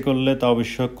আমি ইচ্ছে করলে তা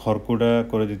অবশ্য খড়কুটা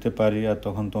করে দিতে পারি, আর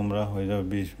তখন তোমরা হয়ে যাবে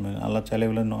বিষ। আল্লাহ চাইলে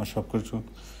এগুলো সব কিছু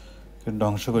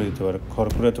ধ্বংস করে দিতে পারে,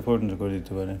 খড়কুটাতে পরিণত করে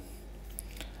দিতে পারে।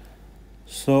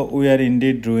 So we are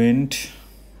indeed ruined.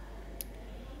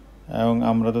 এবং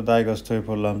আমরা তো দায়গ্রস্ত হয়ে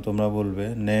পড়লাম, তোমরা বলবে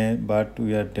nay, but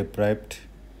we are deprived.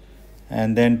 And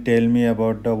then tell me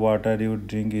about the water you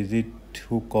drink. Is it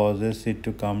who causes it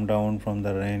to come down from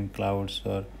the rain clouds,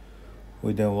 or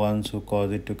with the ones who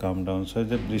cause it to come down? So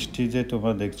যে বৃষ্টি যে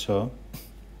তোমরা দেখছো,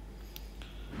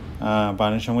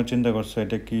 পানির সময় চিন্তা করছো,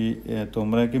 এটা কি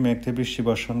তোমরা কি মেঘ থেকে বৃষ্টি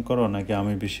বর্ষণ করো নাকি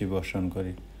আমি বৃষ্টি বর্ষণ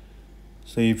করি?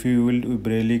 So if you will, we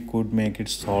really could make it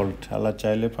salt. আল্লাহ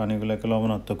চাইলে পানিগুলোকে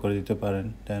লবণাক্ত করে দিতে পারেন।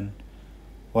 Then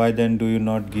why then do you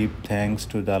not give thanks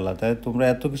to the Allah? তাই তোমরা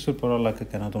এত কিছুর পর আল্লাহকে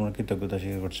কেন তোমরা কৃতজ্ঞতা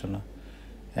স্বীকার করছো না?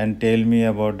 And tell me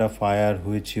about the fire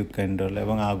which you kindle.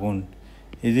 এবং আগুন,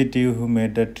 is it you who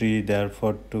made the tree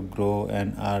therefore to grow and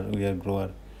are we a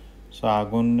grower? So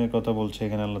আগুনের কথা বলছে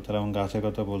এখানে আল্লাহ তাআলা, এবং গাছের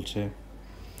কথা বলছে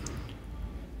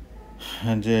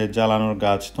যে জ্বালানোর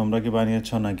গাছ তোমরা কি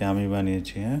বানিয়েছো নাকি আমি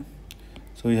বানিয়েছি? হ্যাঁ,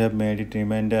 so we have made it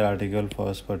reminder article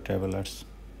for travelers.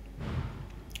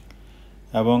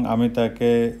 এবং আমি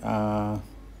তাকে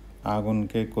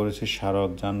আগুনকে করেছি স্মারক,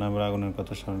 যার নামে আগুনের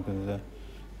কথা স্মরণ করতে যায়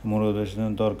মূল উদ্দেশ্য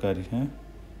দরকারি। হ্যাঁ,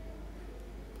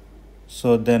 so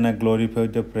then I glorify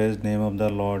the praise name of the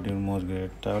Lord your most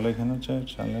great. তাহলে এখানে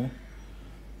চালে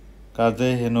কাজে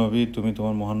হে নবী তুমি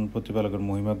তোমার মহান প্রতিপালকের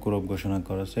মহিমা গৌরব ঘোষণা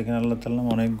করো। সেখানে আল্লাহ তাআলা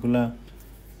অনেকগুলা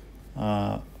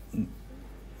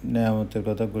নেয়ামতের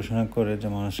কথা ঘোষণা করে যে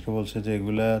মানুষকে বলছে যে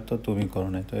এগুলা তো তুমি করো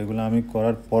নাই, তো এগুলো আমি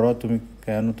করার পরও তুমি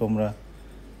কেন তোমরা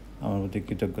আমার প্রতি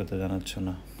কৃতজ্ঞতা জানাচ্ছ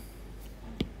না?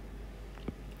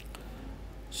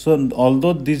 So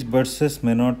although these verses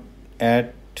may not add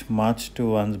much to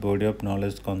one's body of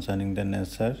knowledge concerning the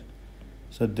nature,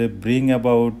 so they bring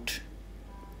about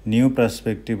new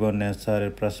perspective on nature,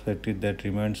 a perspective that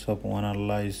reminds of one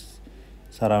Allah is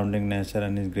surrounding nature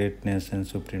and his greatness and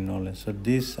supreme knowledge. So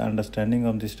this understanding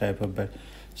of this type of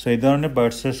so এই ধরনের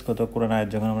versus কথা কোরআন আয়াত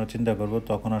যখন আমরা চিন্তা করব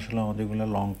তখন আসলে আমাদের এগুলো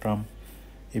লং টার্ম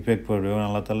ইফেক্ট পড়বে, এবং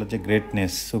আল্লাহ তাআলার যে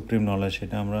গ্রেটনেস সুপ্রিম নলেজ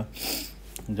সেটা আমরা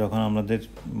যখন আমাদের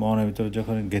মনের ভিতরে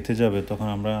যখন গেঁথে যাবে তখন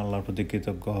আমরা আল্লাহর প্রতি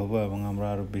কৃতজ্ঞ হব এবং আমরা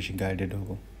আরও বেশি গাইডেড হব।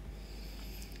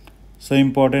 So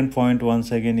important point once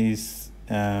again is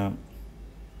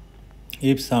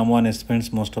if someone spends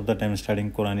most of the time studying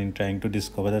Quran in trying to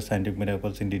discover the scientific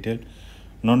miracles in detail,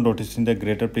 not noticing the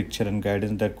greater picture and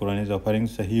guidance that Quran is offering,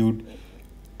 so he would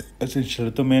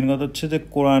essentially তো main কথা হচ্ছে যে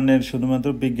কোরআনের শুধুমাত্র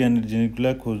বিজ্ঞানের জিনিসগুলো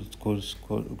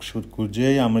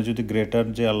খুঁজেই আমরা যদি গ্রেটার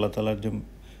যে আল্লাহ তাআলার যে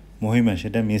মহিমা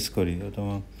সেটা মিস করি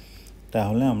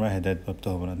তাহলে আমরা হেদায়েতপ্রাপ্ত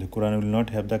হব না। The Quran will not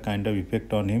have the kind of effect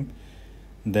on him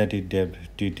that it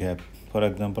did have. For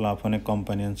example, upon a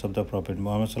companions of the Prophet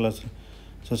Muhammad sallallahu alaihi wasallam.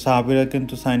 So সাহাবীরা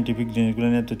কিন্তু সায়েন্টিফিক জিনিসগুলো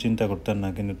নিয়ে তো চিন্তা করতেন না,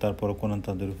 কিন্তু তারপরও কোরআন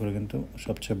তাদের উপরে কিন্তু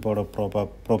সবচেয়ে বড়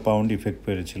প্রপাউন্ড ইফেক্ট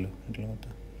পেয়েছিল, এগুলো কথা।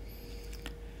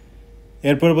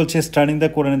 এরপর বলছে studying the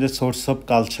Quran is the source of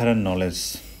culture and knowledge.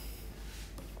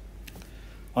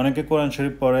 অনেকে কোরআন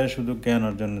শরীফ পড়ে শুধু জ্ঞান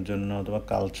অর্জনের জন্য অথবা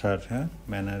কালচার, হ্যাঁ,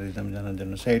 ম্যানারিজম জানার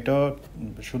জন্য, সেটাও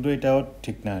শুধু এটাও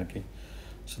ঠিক না আর কি।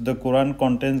 So the Quran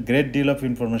contains great deal of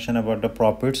information about the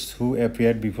profits who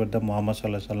appeared before the Muhammad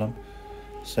সাল্লাল্লাহু আলাইহি ওয়াসাল্লাম,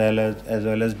 as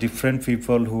well as different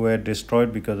people who were destroyed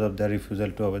because of their refusal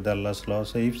to obey Allah's law.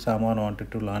 So if someone wanted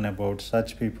to learn about such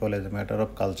people as a matter of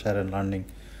culture and learning,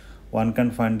 one can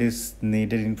find this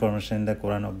needed information in the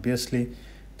Quran. Obviously,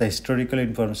 the historical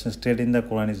information stated in the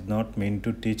Quran is not meant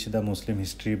to teach the Muslim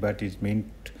history, but is meant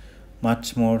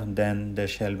much more than they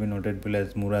shall be noted below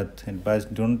as Murad advised.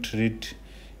 Don't read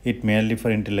it merely for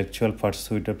intellectual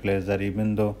pursuit or pleasure,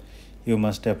 even though you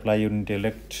must apply your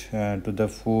intellect to the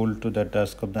full to the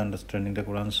task of the understanding the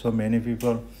Quran. So many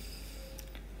people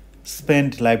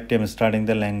spent lifetime studying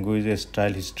the language,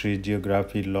 style, history,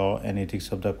 geography, law, and ethics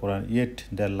of the Quran, yet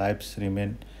their lives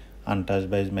remain untouched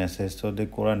by its message. So the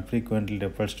Quran frequently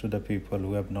refers to the people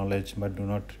who have knowledge but do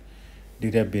not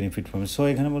derive benefit from it. So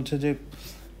এখানে বলছে যে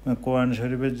কোরআন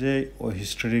শরীফের যে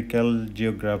historical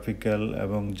geographical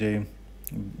এবং যে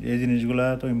এই জিনিসগুলো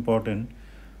তো ইম্পর্টেন্ট,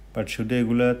 বাট শুধু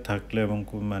এগুলো থাকলে এবং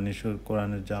মানে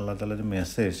কোরআনের যে আল্লাহ তাআলার যে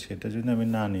মেসেজ সেটা যদি আমি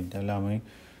না নিই তাহলে আমি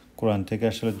কোরআন থেকে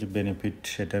আসলে যে বেনিফিট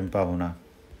সেটা আমি পাবো না.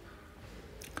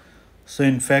 So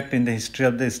in fact, in the history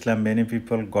of the Islam, many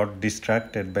people got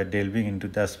distracted by delving into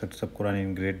the aspects of Quran in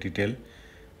great detail.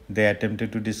 They attempted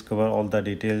to discover all the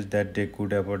details that they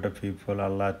could about the people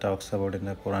Allah talks about in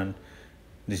the Quran.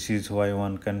 This is why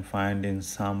one can find in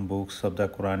some books of the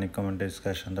Quranic commentary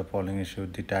discussion the following issue: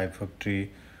 the type of tree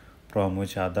from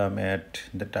which Adam ate,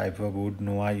 the type of wood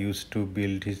Noah used to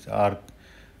build his ark.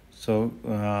 So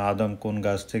আদম কোন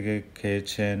গাছ থেকে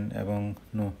খেয়েছেন এবং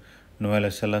নূহ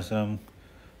আলাইহিস সালাম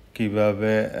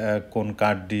কিভাবে কোন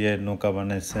কাঠ দিয়ে নৌকা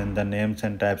বানাইছেন, the names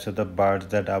and types of the birds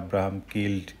that Abraham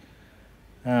killed.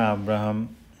 হ্যাঁ,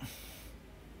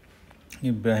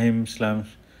 ইব্রাহিম ইসলাম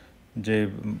যে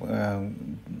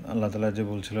আল্লাহ তাআলা যে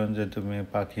বলছিলেন যে তুমি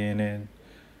পাখি এনে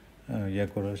ইয়ে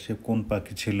করো, সে কোন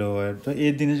পাখি ছিল. তো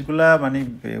এই জিনিসগুলা মানে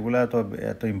এগুলা তো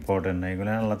এত ইম্পর্টেন্ট না. এগুলো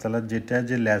আল্লাহ তাআলা যেটা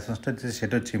যে লেসন্সটা দিচ্ছে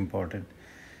সেটা হচ্ছে ইম্পর্টেন্ট,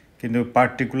 কিন্তু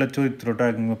পার্টিকুলার চরিত্রটা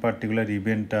কিংবা পার্টিকুলার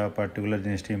ইভেন্টটা পার্টিকুলার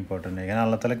জিনিসটা ইম্পর্টেন্ট. এখানে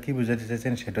আল্লাহ তাআলা কী বোঝাতে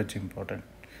চাইছেন সেটা হচ্ছে ইম্পর্টেন্ট.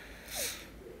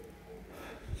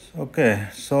 ওকে,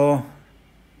 সো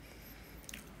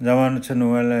যেমন হচ্ছে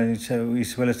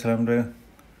ইসু আলাইহিসসালামরে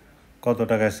কত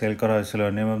টাকায় সেল করা হয়েছিল,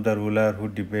 name of the ruler who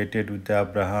debated with the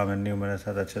Abraham and numerous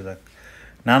আদার যাক.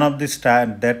 None of this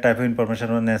that type of information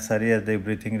was necessary as the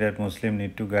everything that Muslim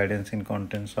need to guidance in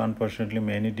content. So unfortunately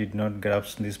many did not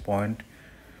grasp this point.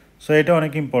 So এটা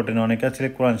অনেক important. অনেকে আসলে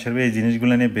কোরআন শরীফে এই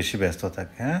জিনিসগুলো নিয়ে বেশি ব্যস্ত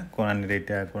থাকে. হ্যাঁ, কোরআনের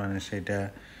এইটা, কোরআনের সেইটা,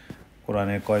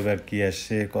 কোরআনের কয়বার কী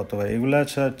আসছে, কতবার, এগুলো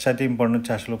সাথে ইম্পর্টেন্ট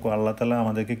হচ্ছে আসলে আল্লাহ তাআলা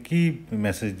আমাদেরকে কী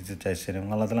মেসেজ দিতে চাইছেন এবং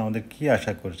আল্লাহ তাআলা আমাদের কী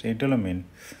আশা করছে, এটা হলো main.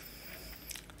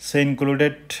 Say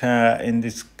included in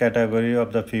this category of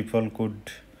the people could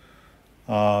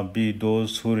be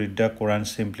those who read the Quran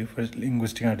simply for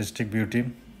linguistic artistic beauty.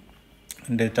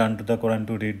 They turn to the Quran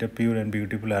to read the pure and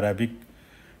beautiful Arabic,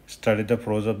 study the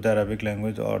prose of the Arabic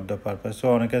language or the purpose. So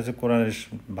অনেকে আছে কোরআনের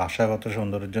ভাষাগত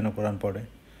সৌন্দর্যের জন্য কোরআন পড়ে.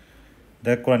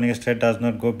 The Quranic study does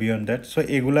not go beyond that. So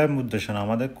এগুলোর উদ্দেশ্য না,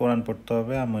 আমাদের কোরআন পড়তে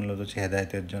হবে মূলত হচ্ছে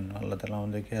হেদায়েতের জন্য. আল্লাহ তাআলা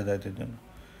আমাদেরকে হেদায়েতের জন্য,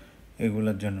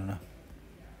 এগুলোর জন্য না.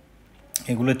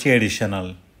 এগুলো হচ্ছে এডিশনাল.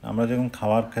 আমরা যখন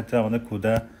খাওয়ার ক্ষেত্রে আমাদের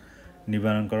ক্ষুধা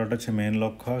নিবারণ করাটা হচ্ছে মেন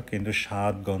লক্ষ্য, কিন্তু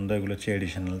স্বাদ গন্ধ এগুলো হচ্ছে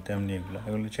এডিশনাল. তেমনি এগুলো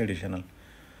হচ্ছে additional.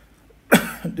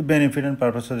 Benefit and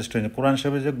purpose of the story. কোরআন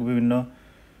শরীফে যে বিভিন্ন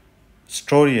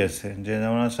স্টোরি আছে, যে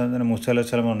যেমন আসলে মুসা আলাইহিস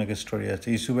সালামের অনেক স্টোরি আছে,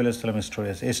 ইউসুফ আলাইহিস সালামের স্টোরি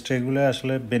আছে, এই স্টোরিগুলো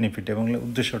আসলে বেনিফিট এবং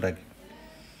উদ্দেশ্যটা কি.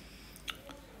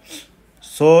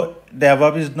 So the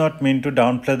above is not mean to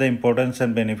ডাউনপ্লে the importance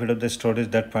and benefit of the stories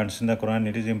that finds in the Quran.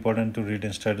 It is important to read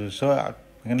and study. So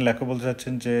এখানে লেখক বলতে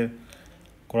চাচ্ছেন যে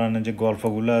কোরআনের যে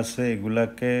গল্পগুলো আছে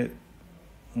এগুলাকে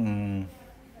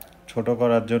ছোট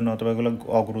করার জন্য অথবা এগুলো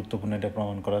অগুরুত্বপূর্ণ এটা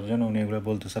প্রমাণ করার জন্য উনি এগুলো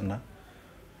বলতেছেন না.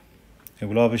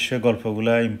 এগুলো অবশ্যই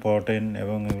গল্পগুলো ইম্পর্টেন্ট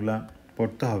এবং এগুলা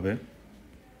পড়তে হবে,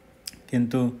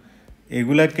 কিন্তু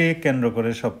এগুলাকে কেন্দ্র করে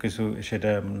সব কিছু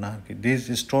সেটা না. This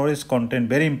stories content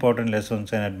very important lessons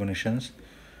and অ্যাডমনিশনস.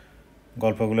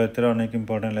 গল্পগুলোতে অনেক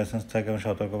ইম্পর্টেন্ট লেসন্স থাকে এবং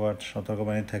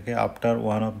সতর্কবাণী থাকে. After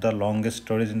one of the longest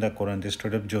stories in the Quran, the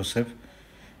story of Joseph.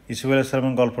 Yusuf আলাইহিস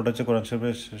সালামের গল্পটা হচ্ছে কোরআন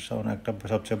শরীফের একটা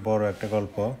সবচেয়ে বড় একটা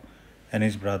গল্প. And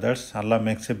his brothers, Allah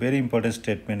makes a very important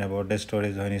statement about the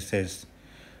stories when he সেজ,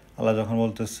 আল্লাহ যখন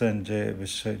বলতেছেন যে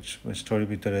স্টোরির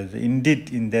ভিতরে যে indeed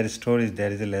in their stories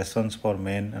there is a lessons for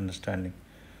main understanding.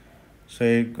 So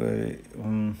এই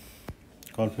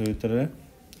গল্পের ভিতরে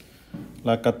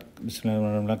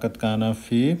লাকাত কানা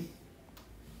ফি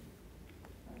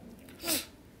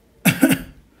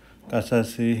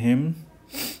কাসাসিহিম,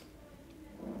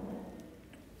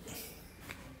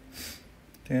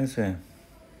 ঠিক আছে,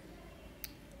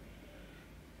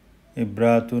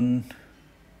 ইব্রাতুন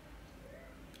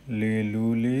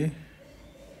লিউলিল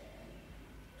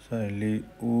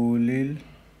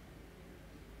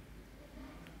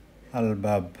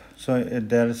albab. So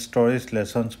there are stories,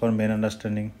 lessons for main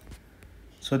understanding.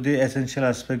 So the essential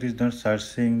aspect is not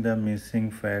searching the missing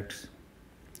facts.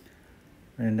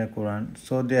 in the Quran.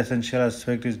 So the essential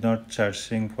aspect is not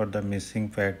searching for the missing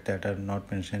facts that are not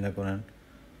mentioned in the Quran.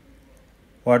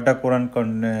 What the Quran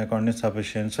contains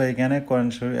sufficient. So এখানে কোরআন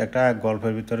শরীফ একটা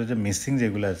গল্পের ভিতরে যে missing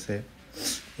যেগুলো আছে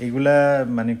এগুলা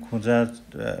মানে খোঁজা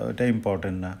ওটা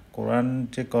ইম্পর্টেন্ট না। কোরআন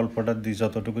যে গল্পটা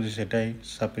যতটুকু সেটাই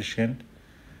সাফিসিয়েন্ট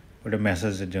ওটা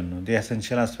মেসেজের জন্য। দি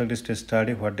essential aspect is to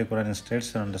study what the Quran states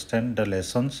and understand the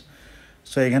lessons.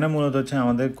 So এখানে মূলত হচ্ছে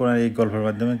আমাদের কোরআন এই গল্পের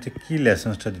মাধ্যমে যে কী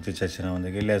লেসন্সটা দিতে চাইছেন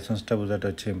আমাদেরকে, এই লেসন্সটা বোঝাটা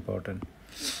হচ্ছে important.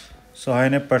 So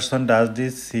when a person does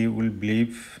this, he will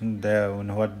believe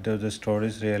what the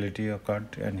story's reality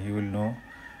occurred, and he will know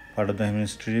part of the human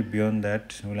history. Beyond that,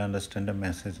 he will understand the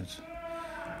messages.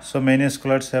 So many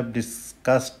scholars have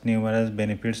discussed numerous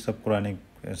benefits of Quranic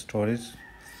stories.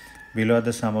 Below are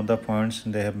the some of the points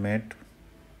they have made.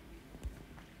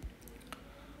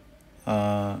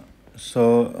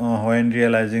 When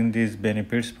realizing these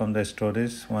benefits from the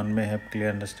stories, one may have clear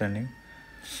understanding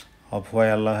of why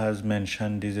Allah has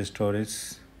mentioned these stories.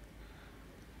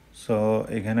 So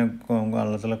এখানে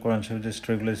আল্লাহ তাআলা কোরআন শরীফ যে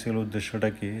স্টোরিগুলো ছিল উদ্দেশ্যটা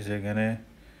কি, সেখানে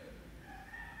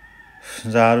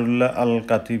জাহারুল্লাহ আল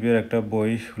কাতিবের একটা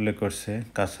বই উল্লেখ করছে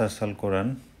কাসাস আল কোরআন।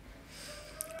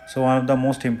 So one of the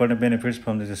most important benefits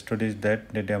from this study is that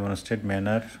they demonstrate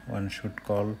manner one should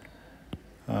call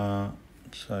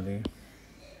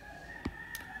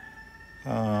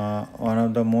one of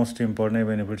the most important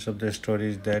benefits of the story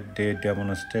is that they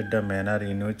demonstrate the manner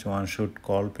in which one should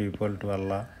call people to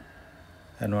Allah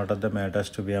and what are the matters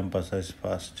to be emphasized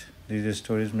first. These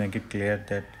stories make it clear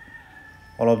that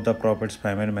all of the Prophet's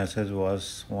primary message was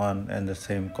one and the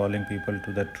same, calling people to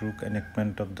the true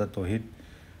enactment of the Tawhid,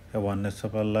 the oneness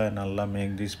of Allah, and Allah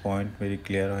make this point very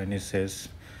clear when He says.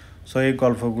 So এই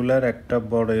গল্পগুলোর একটা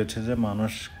বড় হচ্ছে যে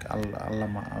মানুষ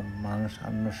মানুষ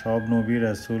সব নবী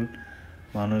রাসূল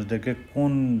মানুষদেরকে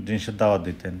কোন জিনিসের দাওয়াত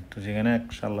দিতেন। তো সেখানে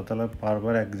আল্লাহ তাআলা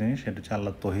বারবার এক জিনিস, সেটা হচ্ছে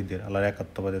আল্লাহ তৌহিদের, আল্লাহর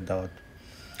একাত্মবাদের দাওয়াত।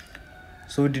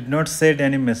 So we did not send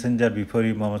any messenger before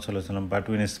you, Muhammad sallallahu alaihi wasallam, but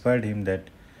we inspired him that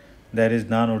there is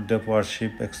none worthy of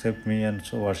worship except me, and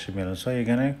so worship me alone. So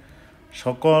এখানে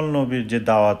সকল নবীর যে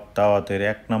দাওয়াতের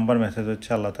এক নম্বর message হচ্ছে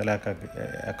আল্লাহ তাআলা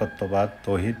একাত্মবাদ,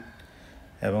 তৌহিদ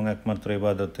এবং একমাত্র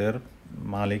ইবাদতের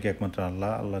মালিক একমাত্র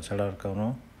আল্লাহ, আল্লাহ ছাড়া আর কোনো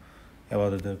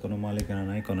ইবাদতের কোনো মালিকানা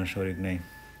নাই, কোনো শরীক নেই।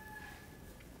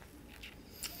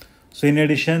 So in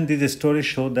addition, these stories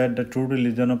show that the true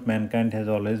religion of mankind has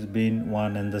always been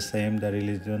one and the same, the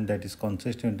religion that is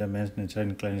consistent with the man's natural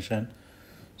inclination.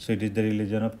 So it is the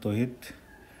religion of Tawhid.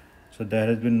 So there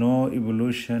has been no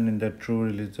evolution in the true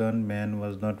religion. Man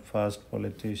was not first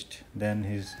polytheist, then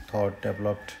his thought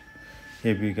developed,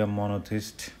 he became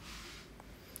monotheist.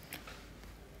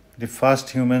 The first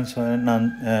humans were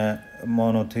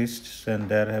monotheists, and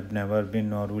there have never been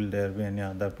nor will there be any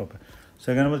other prophet.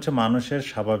 সেখানে বলছে মানুষের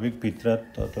স্বাভাবিক ফিতরাত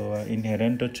অথবা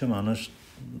inherent হচ্ছে মানুষ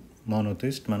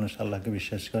মনোথিস্ট, মানুষ আল্লাহকে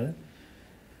বিশ্বাস করে,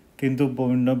 কিন্তু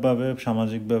বিভিন্নভাবে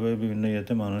সামাজিকভাবে বিভিন্ন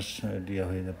ইয়েতে মানুষ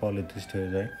হয়ে যায়, পলিথিস্ট হয়ে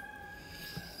যায়।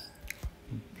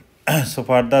 So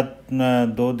further,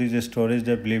 though these stories,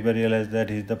 the believer realize that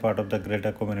he is the part of the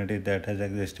greater community that has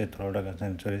existed throughout the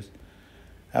centuries.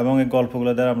 এবং এই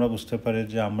গল্পগুলো দ্বারা আমরা বুঝতে পারি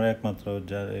যে আমরা একমাত্র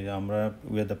আমরা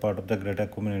we are the part of the greater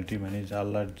community, মানে যে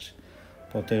আল্লাহর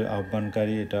পথে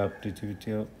আহ্বানকারী। এটা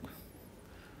পৃথিবীতেও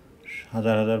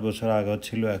হাজার হাজার বছর আগেও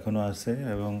ছিল, এখনও আছে,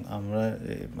 এবং আমরা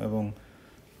এবং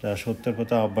যারা সত্যের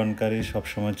পথে আহ্বানকারী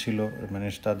সবসময় ছিল, মানে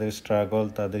তাদের স্ট্রাগল,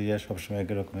 তাদের সবসময়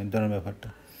একই রকম এই ধরনের ব্যাপারটা।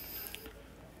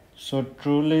 So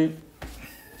truly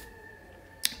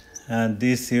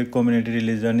this your community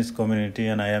religion is community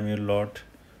and I am your Lord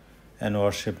and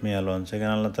worship me alone.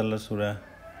 সেখানে আল্লাহ তাআলা সূরা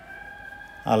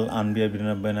আল আনবিয়া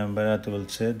 92 নম্বর আয়াতে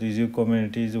বলছে this you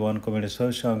community is one community. So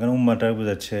সেখানে উম্মাটা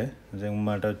বোঝাচ্ছে যে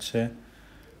উম্মাটা হচ্ছে,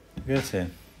 ঠিক আছে,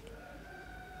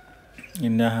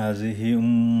 ইন্না হাযিহি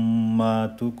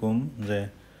উম্মাতুকুম, যে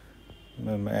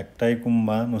একটাই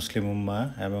উম্মাহ, মুসলিম উম্মাহ,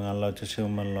 এবং আল্লাহ হচ্ছে সে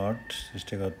উম্মার লর্ড,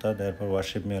 সৃষ্টিকর্তা। দেয়ারফর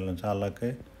ওয়ার্শিপ মি অ্যালোন, আল্লাহকে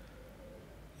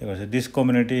this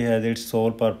community has its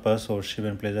soul purpose worship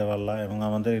and pleasure আল্লাহ, এবং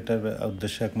আমাদের এটার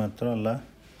উদ্দেশ্য একমাত্র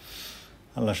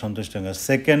আল্লাহ সন্তুষ্ট।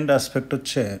 সেকেন্ড অ্যাসপেক্ট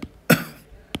হচ্ছে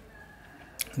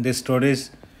this stories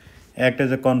act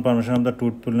as a confirmation of the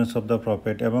truthfulness of the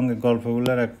prophet, এবং এই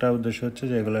গল্পগুলোর একটা উদ্দেশ্য হচ্ছে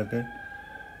যে এগুলোকে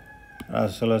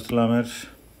রাসূলুল্লাহ সাল্লাল্লাহু আলাইহি ওয়াসাল্লামের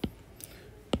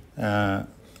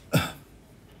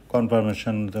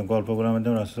কনফার্মেশন, গল্পগুলোর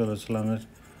মাধ্যমে রাসূলুল্লাহ সাল্লাল্লাহু আলাইহি ওয়াসাল্লামের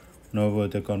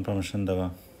নবুয়তের কনফার্মেশন দেওয়া।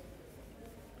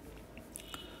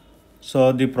 So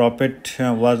the prophet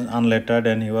was unlettered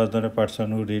and he was not a person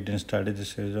who read and studied the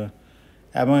series.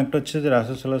 এবং একটা হচ্ছে যে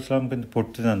রাসূল সাল্লাল্লাহু আলাইহি ওয়াসাল্লাম কিন্তু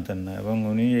পড়তে জানতেন না, এবং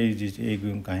উনি এই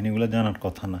কাহিনিগুলো জানার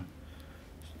কথা না।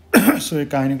 সো এই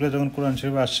কাহিনিগুলো যখন কোরআন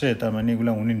শরীফে আসছে, তার মানে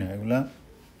এগুলো উনি না, এগুলা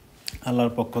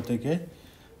আল্লাহর পক্ষ থেকে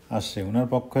আসছে, ওনার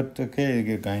পক্ষ থেকে এই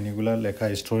কাহিনিগুলো লেখা,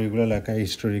 স্টোরিগুলো লেখা,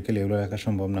 হিস্টোরিক্যালি এগুলো লেখা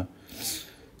সম্ভব না।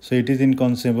 So it is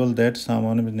inconceivable that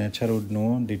someone with nature would know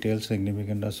detailed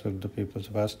significant aspect of the people's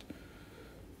past.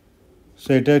 So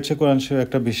এটা হচ্ছে কোরআন শরীফ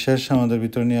একটা বিশ্বাস আমাদের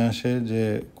ভিতরে নিয়ে আসে যে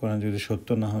কোরআন যদি সত্য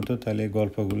না হতো তাহলে এই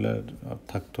গল্পগুলো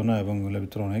থাকতো না এবং এগুলোর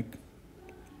ভিতরে অনেক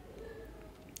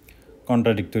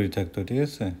কন্ট্রাডিক্টরি থাকতো, ঠিক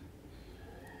আছে।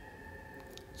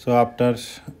 সো আফটার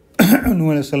নূহ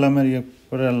আলাইহিস সালামের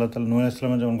পরে আল্লাহ তাআলা নূহ আলাইহিস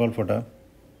সালামের যেমন গল্পটা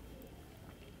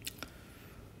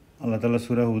আল্লাহ তাআলা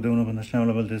সূরা হুদে 49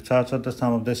 নম্বরে বলতে such are the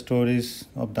some of the stories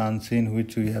of the unseen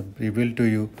which we have revealed to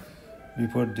you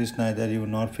before this, neither you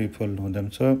nor people know them.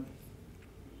 So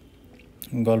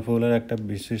গল্পগুলোর একটা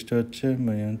বৈশিষ্ট্য হচ্ছে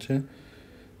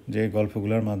যে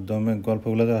গল্পগুলোর মাধ্যমে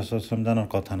গল্পগুলোতে রাসূল জানার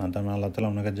কথা না, তার মানে আল্লাহ তাআলা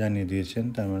ওনাকে জানিয়ে দিয়েছেন,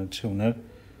 তার মানে হচ্ছে ওনার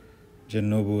যে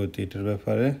নবুয়ত এটার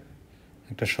ব্যাপারে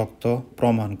একটা শক্ত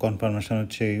প্রমাণ কনফার্মেশন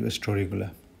হচ্ছে এই স্টোরিগুলো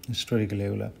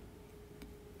এগুলো।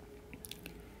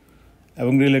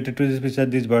 এবং related to this feature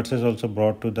this versus also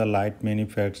ব্রট to the light many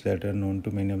facts that are known to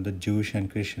many of the Jewish and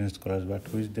Christian scholars but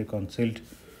which they concealed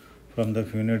from the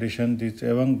ফিউনেডিশন this.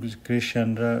 এবং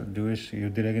ক্রিশ্চিয়ানরা Jewish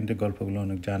ইহুদিরা কিন্তু গল্পগুলো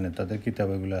অনেক জানে, তাদের কিতাব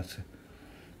এগুলো আছে,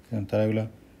 তারা এগুলো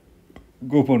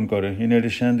গোপন করে। In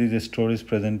addition this stories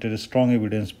presented strong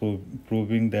evidence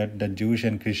proving that the Jewish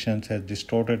and Christians has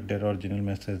distorted there original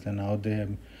message and how they have,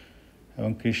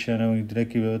 এবং খ্রিশ্চান এবং ইহুদিরা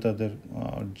কীভাবে তাদের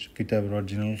কিতাবের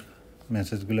অরিজিনাল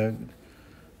মেসেজগুলো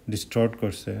ডিস্টর্ট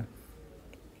করছে।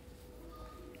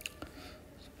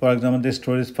 For example, the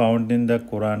stories found in the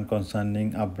Quran concerning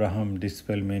Abraham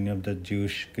dispel many of the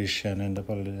Jewish, Christian, and the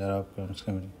Arab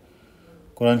community.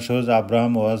 Quran shows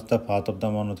Abraham was the path of the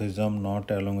monotheism, not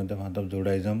along with the path of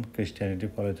Judaism, Christianity,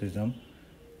 polytheism,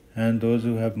 and those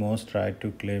who have most right to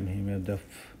claim him as the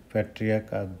patriarch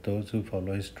are those who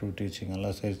follow his true teaching.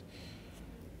 Allah says,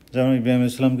 যেমন ইব্রাহিম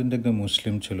ইসলাম কিন্তু একদম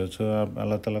মুসলিম ছিল। So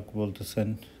আল্লাহ তাআলা বলতেছেন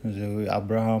যে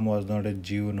Abraham was not a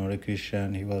Jew not a খ্রিস্টান,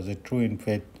 হি ওয়াজ a true in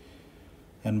faith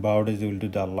and bowed his will to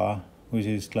the Allah, which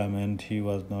is Islam, and he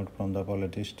was not from the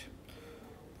polytheist,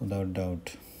 without doubt.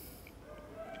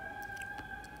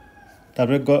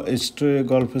 তারপরে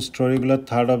গল্প স্টোরিগুলোর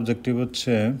third objective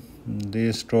হচ্ছে দি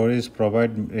stories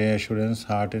provide reassurance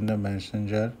heart in the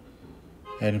Messenger,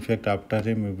 and in fact after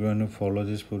him everyone who follows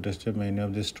his footsteps, many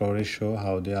of the stories show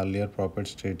how the earlier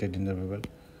prophets treated in the Bible.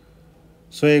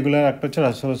 So এগুলোর একটা হচ্ছে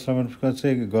রাসূল ইসলামের কাছে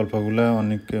গল্পগুলো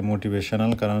অনেক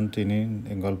motivational, কারণ তিনি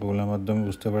এই গল্পগুলোর মাধ্যমে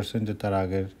বুঝতে পারছেন যে তার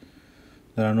আগের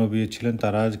যারা নবী ছিলেন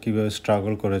তারা কীভাবে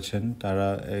স্ট্রাগল করেছেন, তারা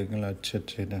এগুলো হচ্ছে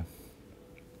সেটা।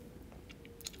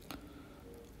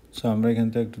 সো আমরা এখান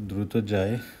থেকে একটু দ্রুত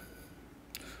যাই।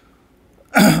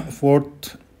 Fourth,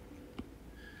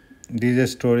 these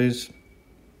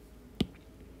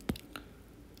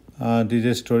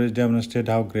stories demonstrate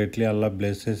how greatly Allah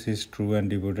blesses his true and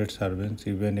devoted servants.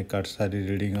 Even a cursory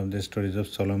reading of the stories of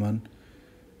Solomon,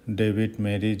 David,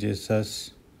 Mary, Jesus,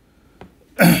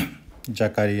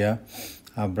 Zachariah,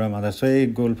 Abraham, others. So এই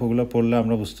গল্পগুলো পড়লে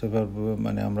আমরা বুঝতে পারবো,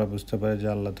 আমরা বুঝতে পারি যে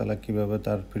আল্লাহ তাআলা কীভাবে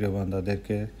তার প্রিয়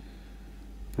বান্দাদেরকে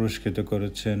পুরস্কৃত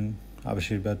করেছেন,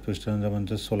 আশীর্বাদ পুরস্কার, যেমন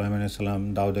সুলাইমান আলাইহিস সালাম,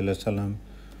 দাউদ আলাইহিস সালাম,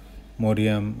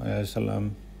 মরিয়াম আলাইহিস সালাম,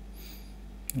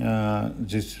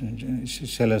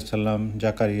 সাল্লাম,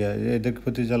 জাকারিয়া, এদের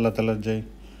প্রতি যে আল্লাহ তাআলার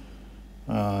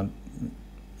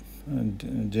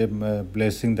যে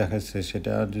ব্লেসিং দেখাচ্ছে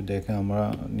সেটা যদি দেখে আমরা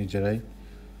নিজেরাই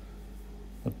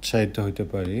উৎসাহিত হইতে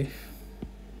পারি।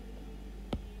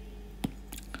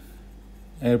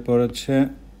 এরপর হচ্ছে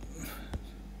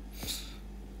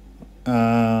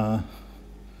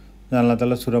আল্লাহ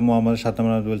তাআলা সূরা মুহাম্মদ 7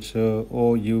 নম্বরে বলছে, ও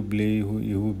you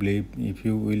believe if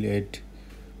you will add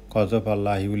cause of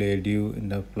Allah, he will aid you in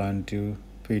the plan to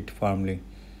feet firmly.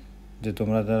 যে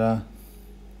তোমরা যারা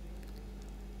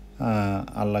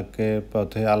আল্লাহকে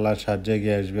পথে আল্লাহর সাহায্যে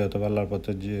এগিয়ে আসবে অথবা আল্লাহর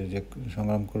পথে যে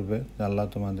সংগ্রাম করবে, আল্লাহ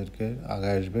তোমাদেরকে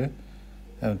আগায় আসবে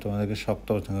এবং তোমাদেরকে শক্ত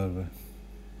করবে।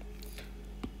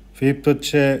 ফিফথ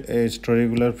হচ্ছে এই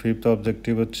স্টোরিগুলোর ফিফথ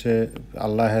অবজেক্টিভ হচ্ছে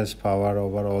আল্লাহ has power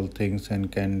over all things and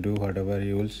can do what ever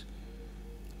he Wills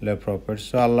profits.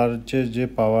 So আল্লাহর যে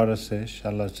পাওয়ার আছে,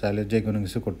 আল্লাহ চাইলে যে কোনো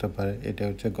কিছু করতে পারে, এটা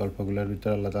হচ্ছে গল্পগুলোর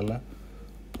ভিতরে আল্লাহ তাআলা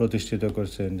প্রতিষ্ঠিত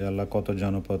করছেন যে আল্লাহ কত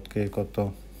জনপদকে কত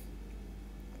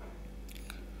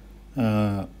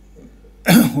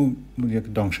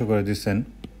ধ্বংস করে দিচ্ছেন।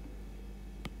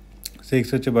 সিক্স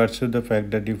হচ্ছে virtue the fact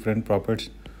that different profits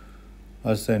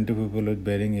R sent to people with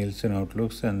Bering else and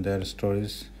আউটলুকস and there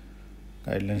stories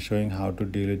guideline showing how to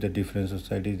deal with the different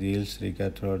societies else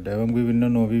regard throughout. এবং বিভিন্ন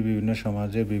নবী বিভিন্ন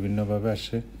সমাজে বিভিন্নভাবে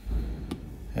আসে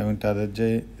এবং তাদের যে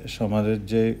সমাজের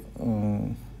যে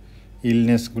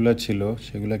ইলনেসগুলো ছিল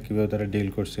সেগুলো কীভাবে তারা ডিল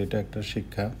করছে, এটা একটা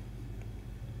শিক্ষা।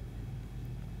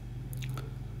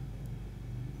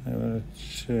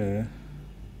 হচ্ছে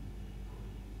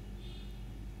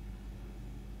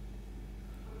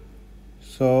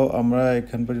সো আমরা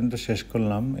এখান পর্যন্ত শেষ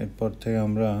করলাম। এরপর থেকে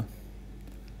আমরা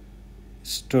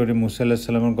স্টোরি মুসা আলাইহিস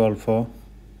সালামের গল্প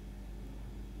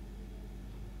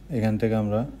এখান থেকে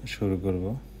আমরা শুরু করব।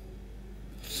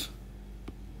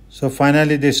 So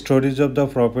finally, the stories of the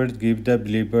prophets give the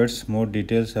believers more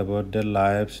details about their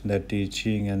lives, their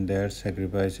teaching, and their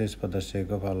sacrifices for the sake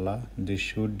of Allah. This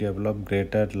should develop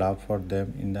greater love for them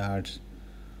in the hearts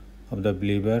of the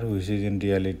believer, which is in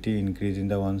reality increasing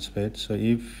the one's faith. So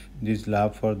if this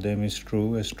love for them is true,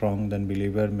 strong, then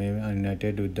believer may be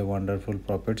united with the wonderful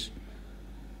prophets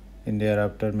in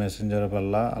thereafter messenger of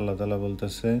Allah. Allah Ta'ala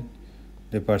বলতেছে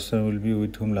the person will be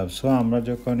with whom love. So আমরা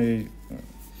যখন এই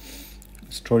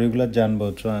স্টোরিগুলো জানবো,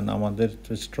 আমাদের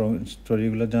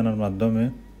স্টোরিগুলো জানার মাধ্যমে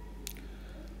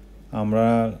আমরা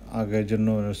আগের জন্য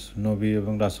নবী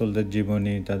এবং রাসূলদের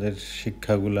জীবনী, তাদের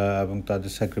শিক্ষাগুলা এবং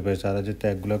তাদের স্যাক্রিফাইস, তারা যে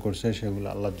ত্যাগগুলো করছে সেগুলো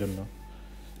আল্লাহর জন্য,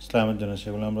 ইসলামের জন্য,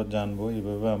 সেগুলো আমরা জানবো।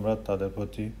 এইভাবে আমরা তাদের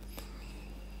প্রতি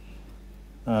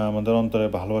আমাদের অন্তরে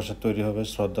ভালোবাসা তৈরি হবে,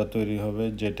 শ্রদ্ধা তৈরি হবে,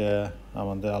 যেটা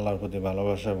আমাদের আল্লাহর প্রতি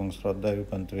ভালোবাসা এবং শ্রদ্ধায়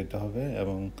রূপান্তরিত হবে,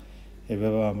 এবং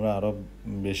এভাবে আমরা আরও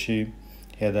বেশি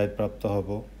হেদায়েত প্রাপ্ত হব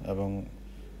এবং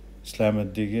ইসলামের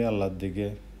দিকে, আল্লাহর দিকে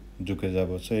ঝুঁকে যাব।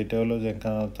 সো এটা হলো যে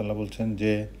আল্লাহ তাআলা বলছেন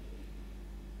যে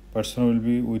person will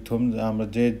be with home, আমরা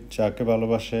যে যাকে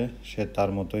ভালোবাসে সে তার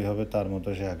মতোই হবে, তার মতো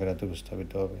সে আখিরাতে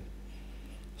উপস্থাপিত হবে।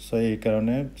 সো এই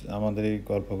কারণে আমাদের এই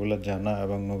গল্পগুলো জানা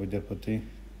এবং নবীদের প্রতি,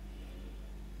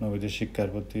 নবীদের শিক্ষার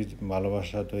প্রতি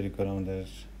ভালোবাসা তৈরি করা আমাদের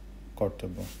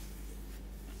কর্তব্য।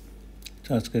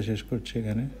 আজকে শেষ করছি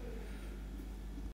এখানে।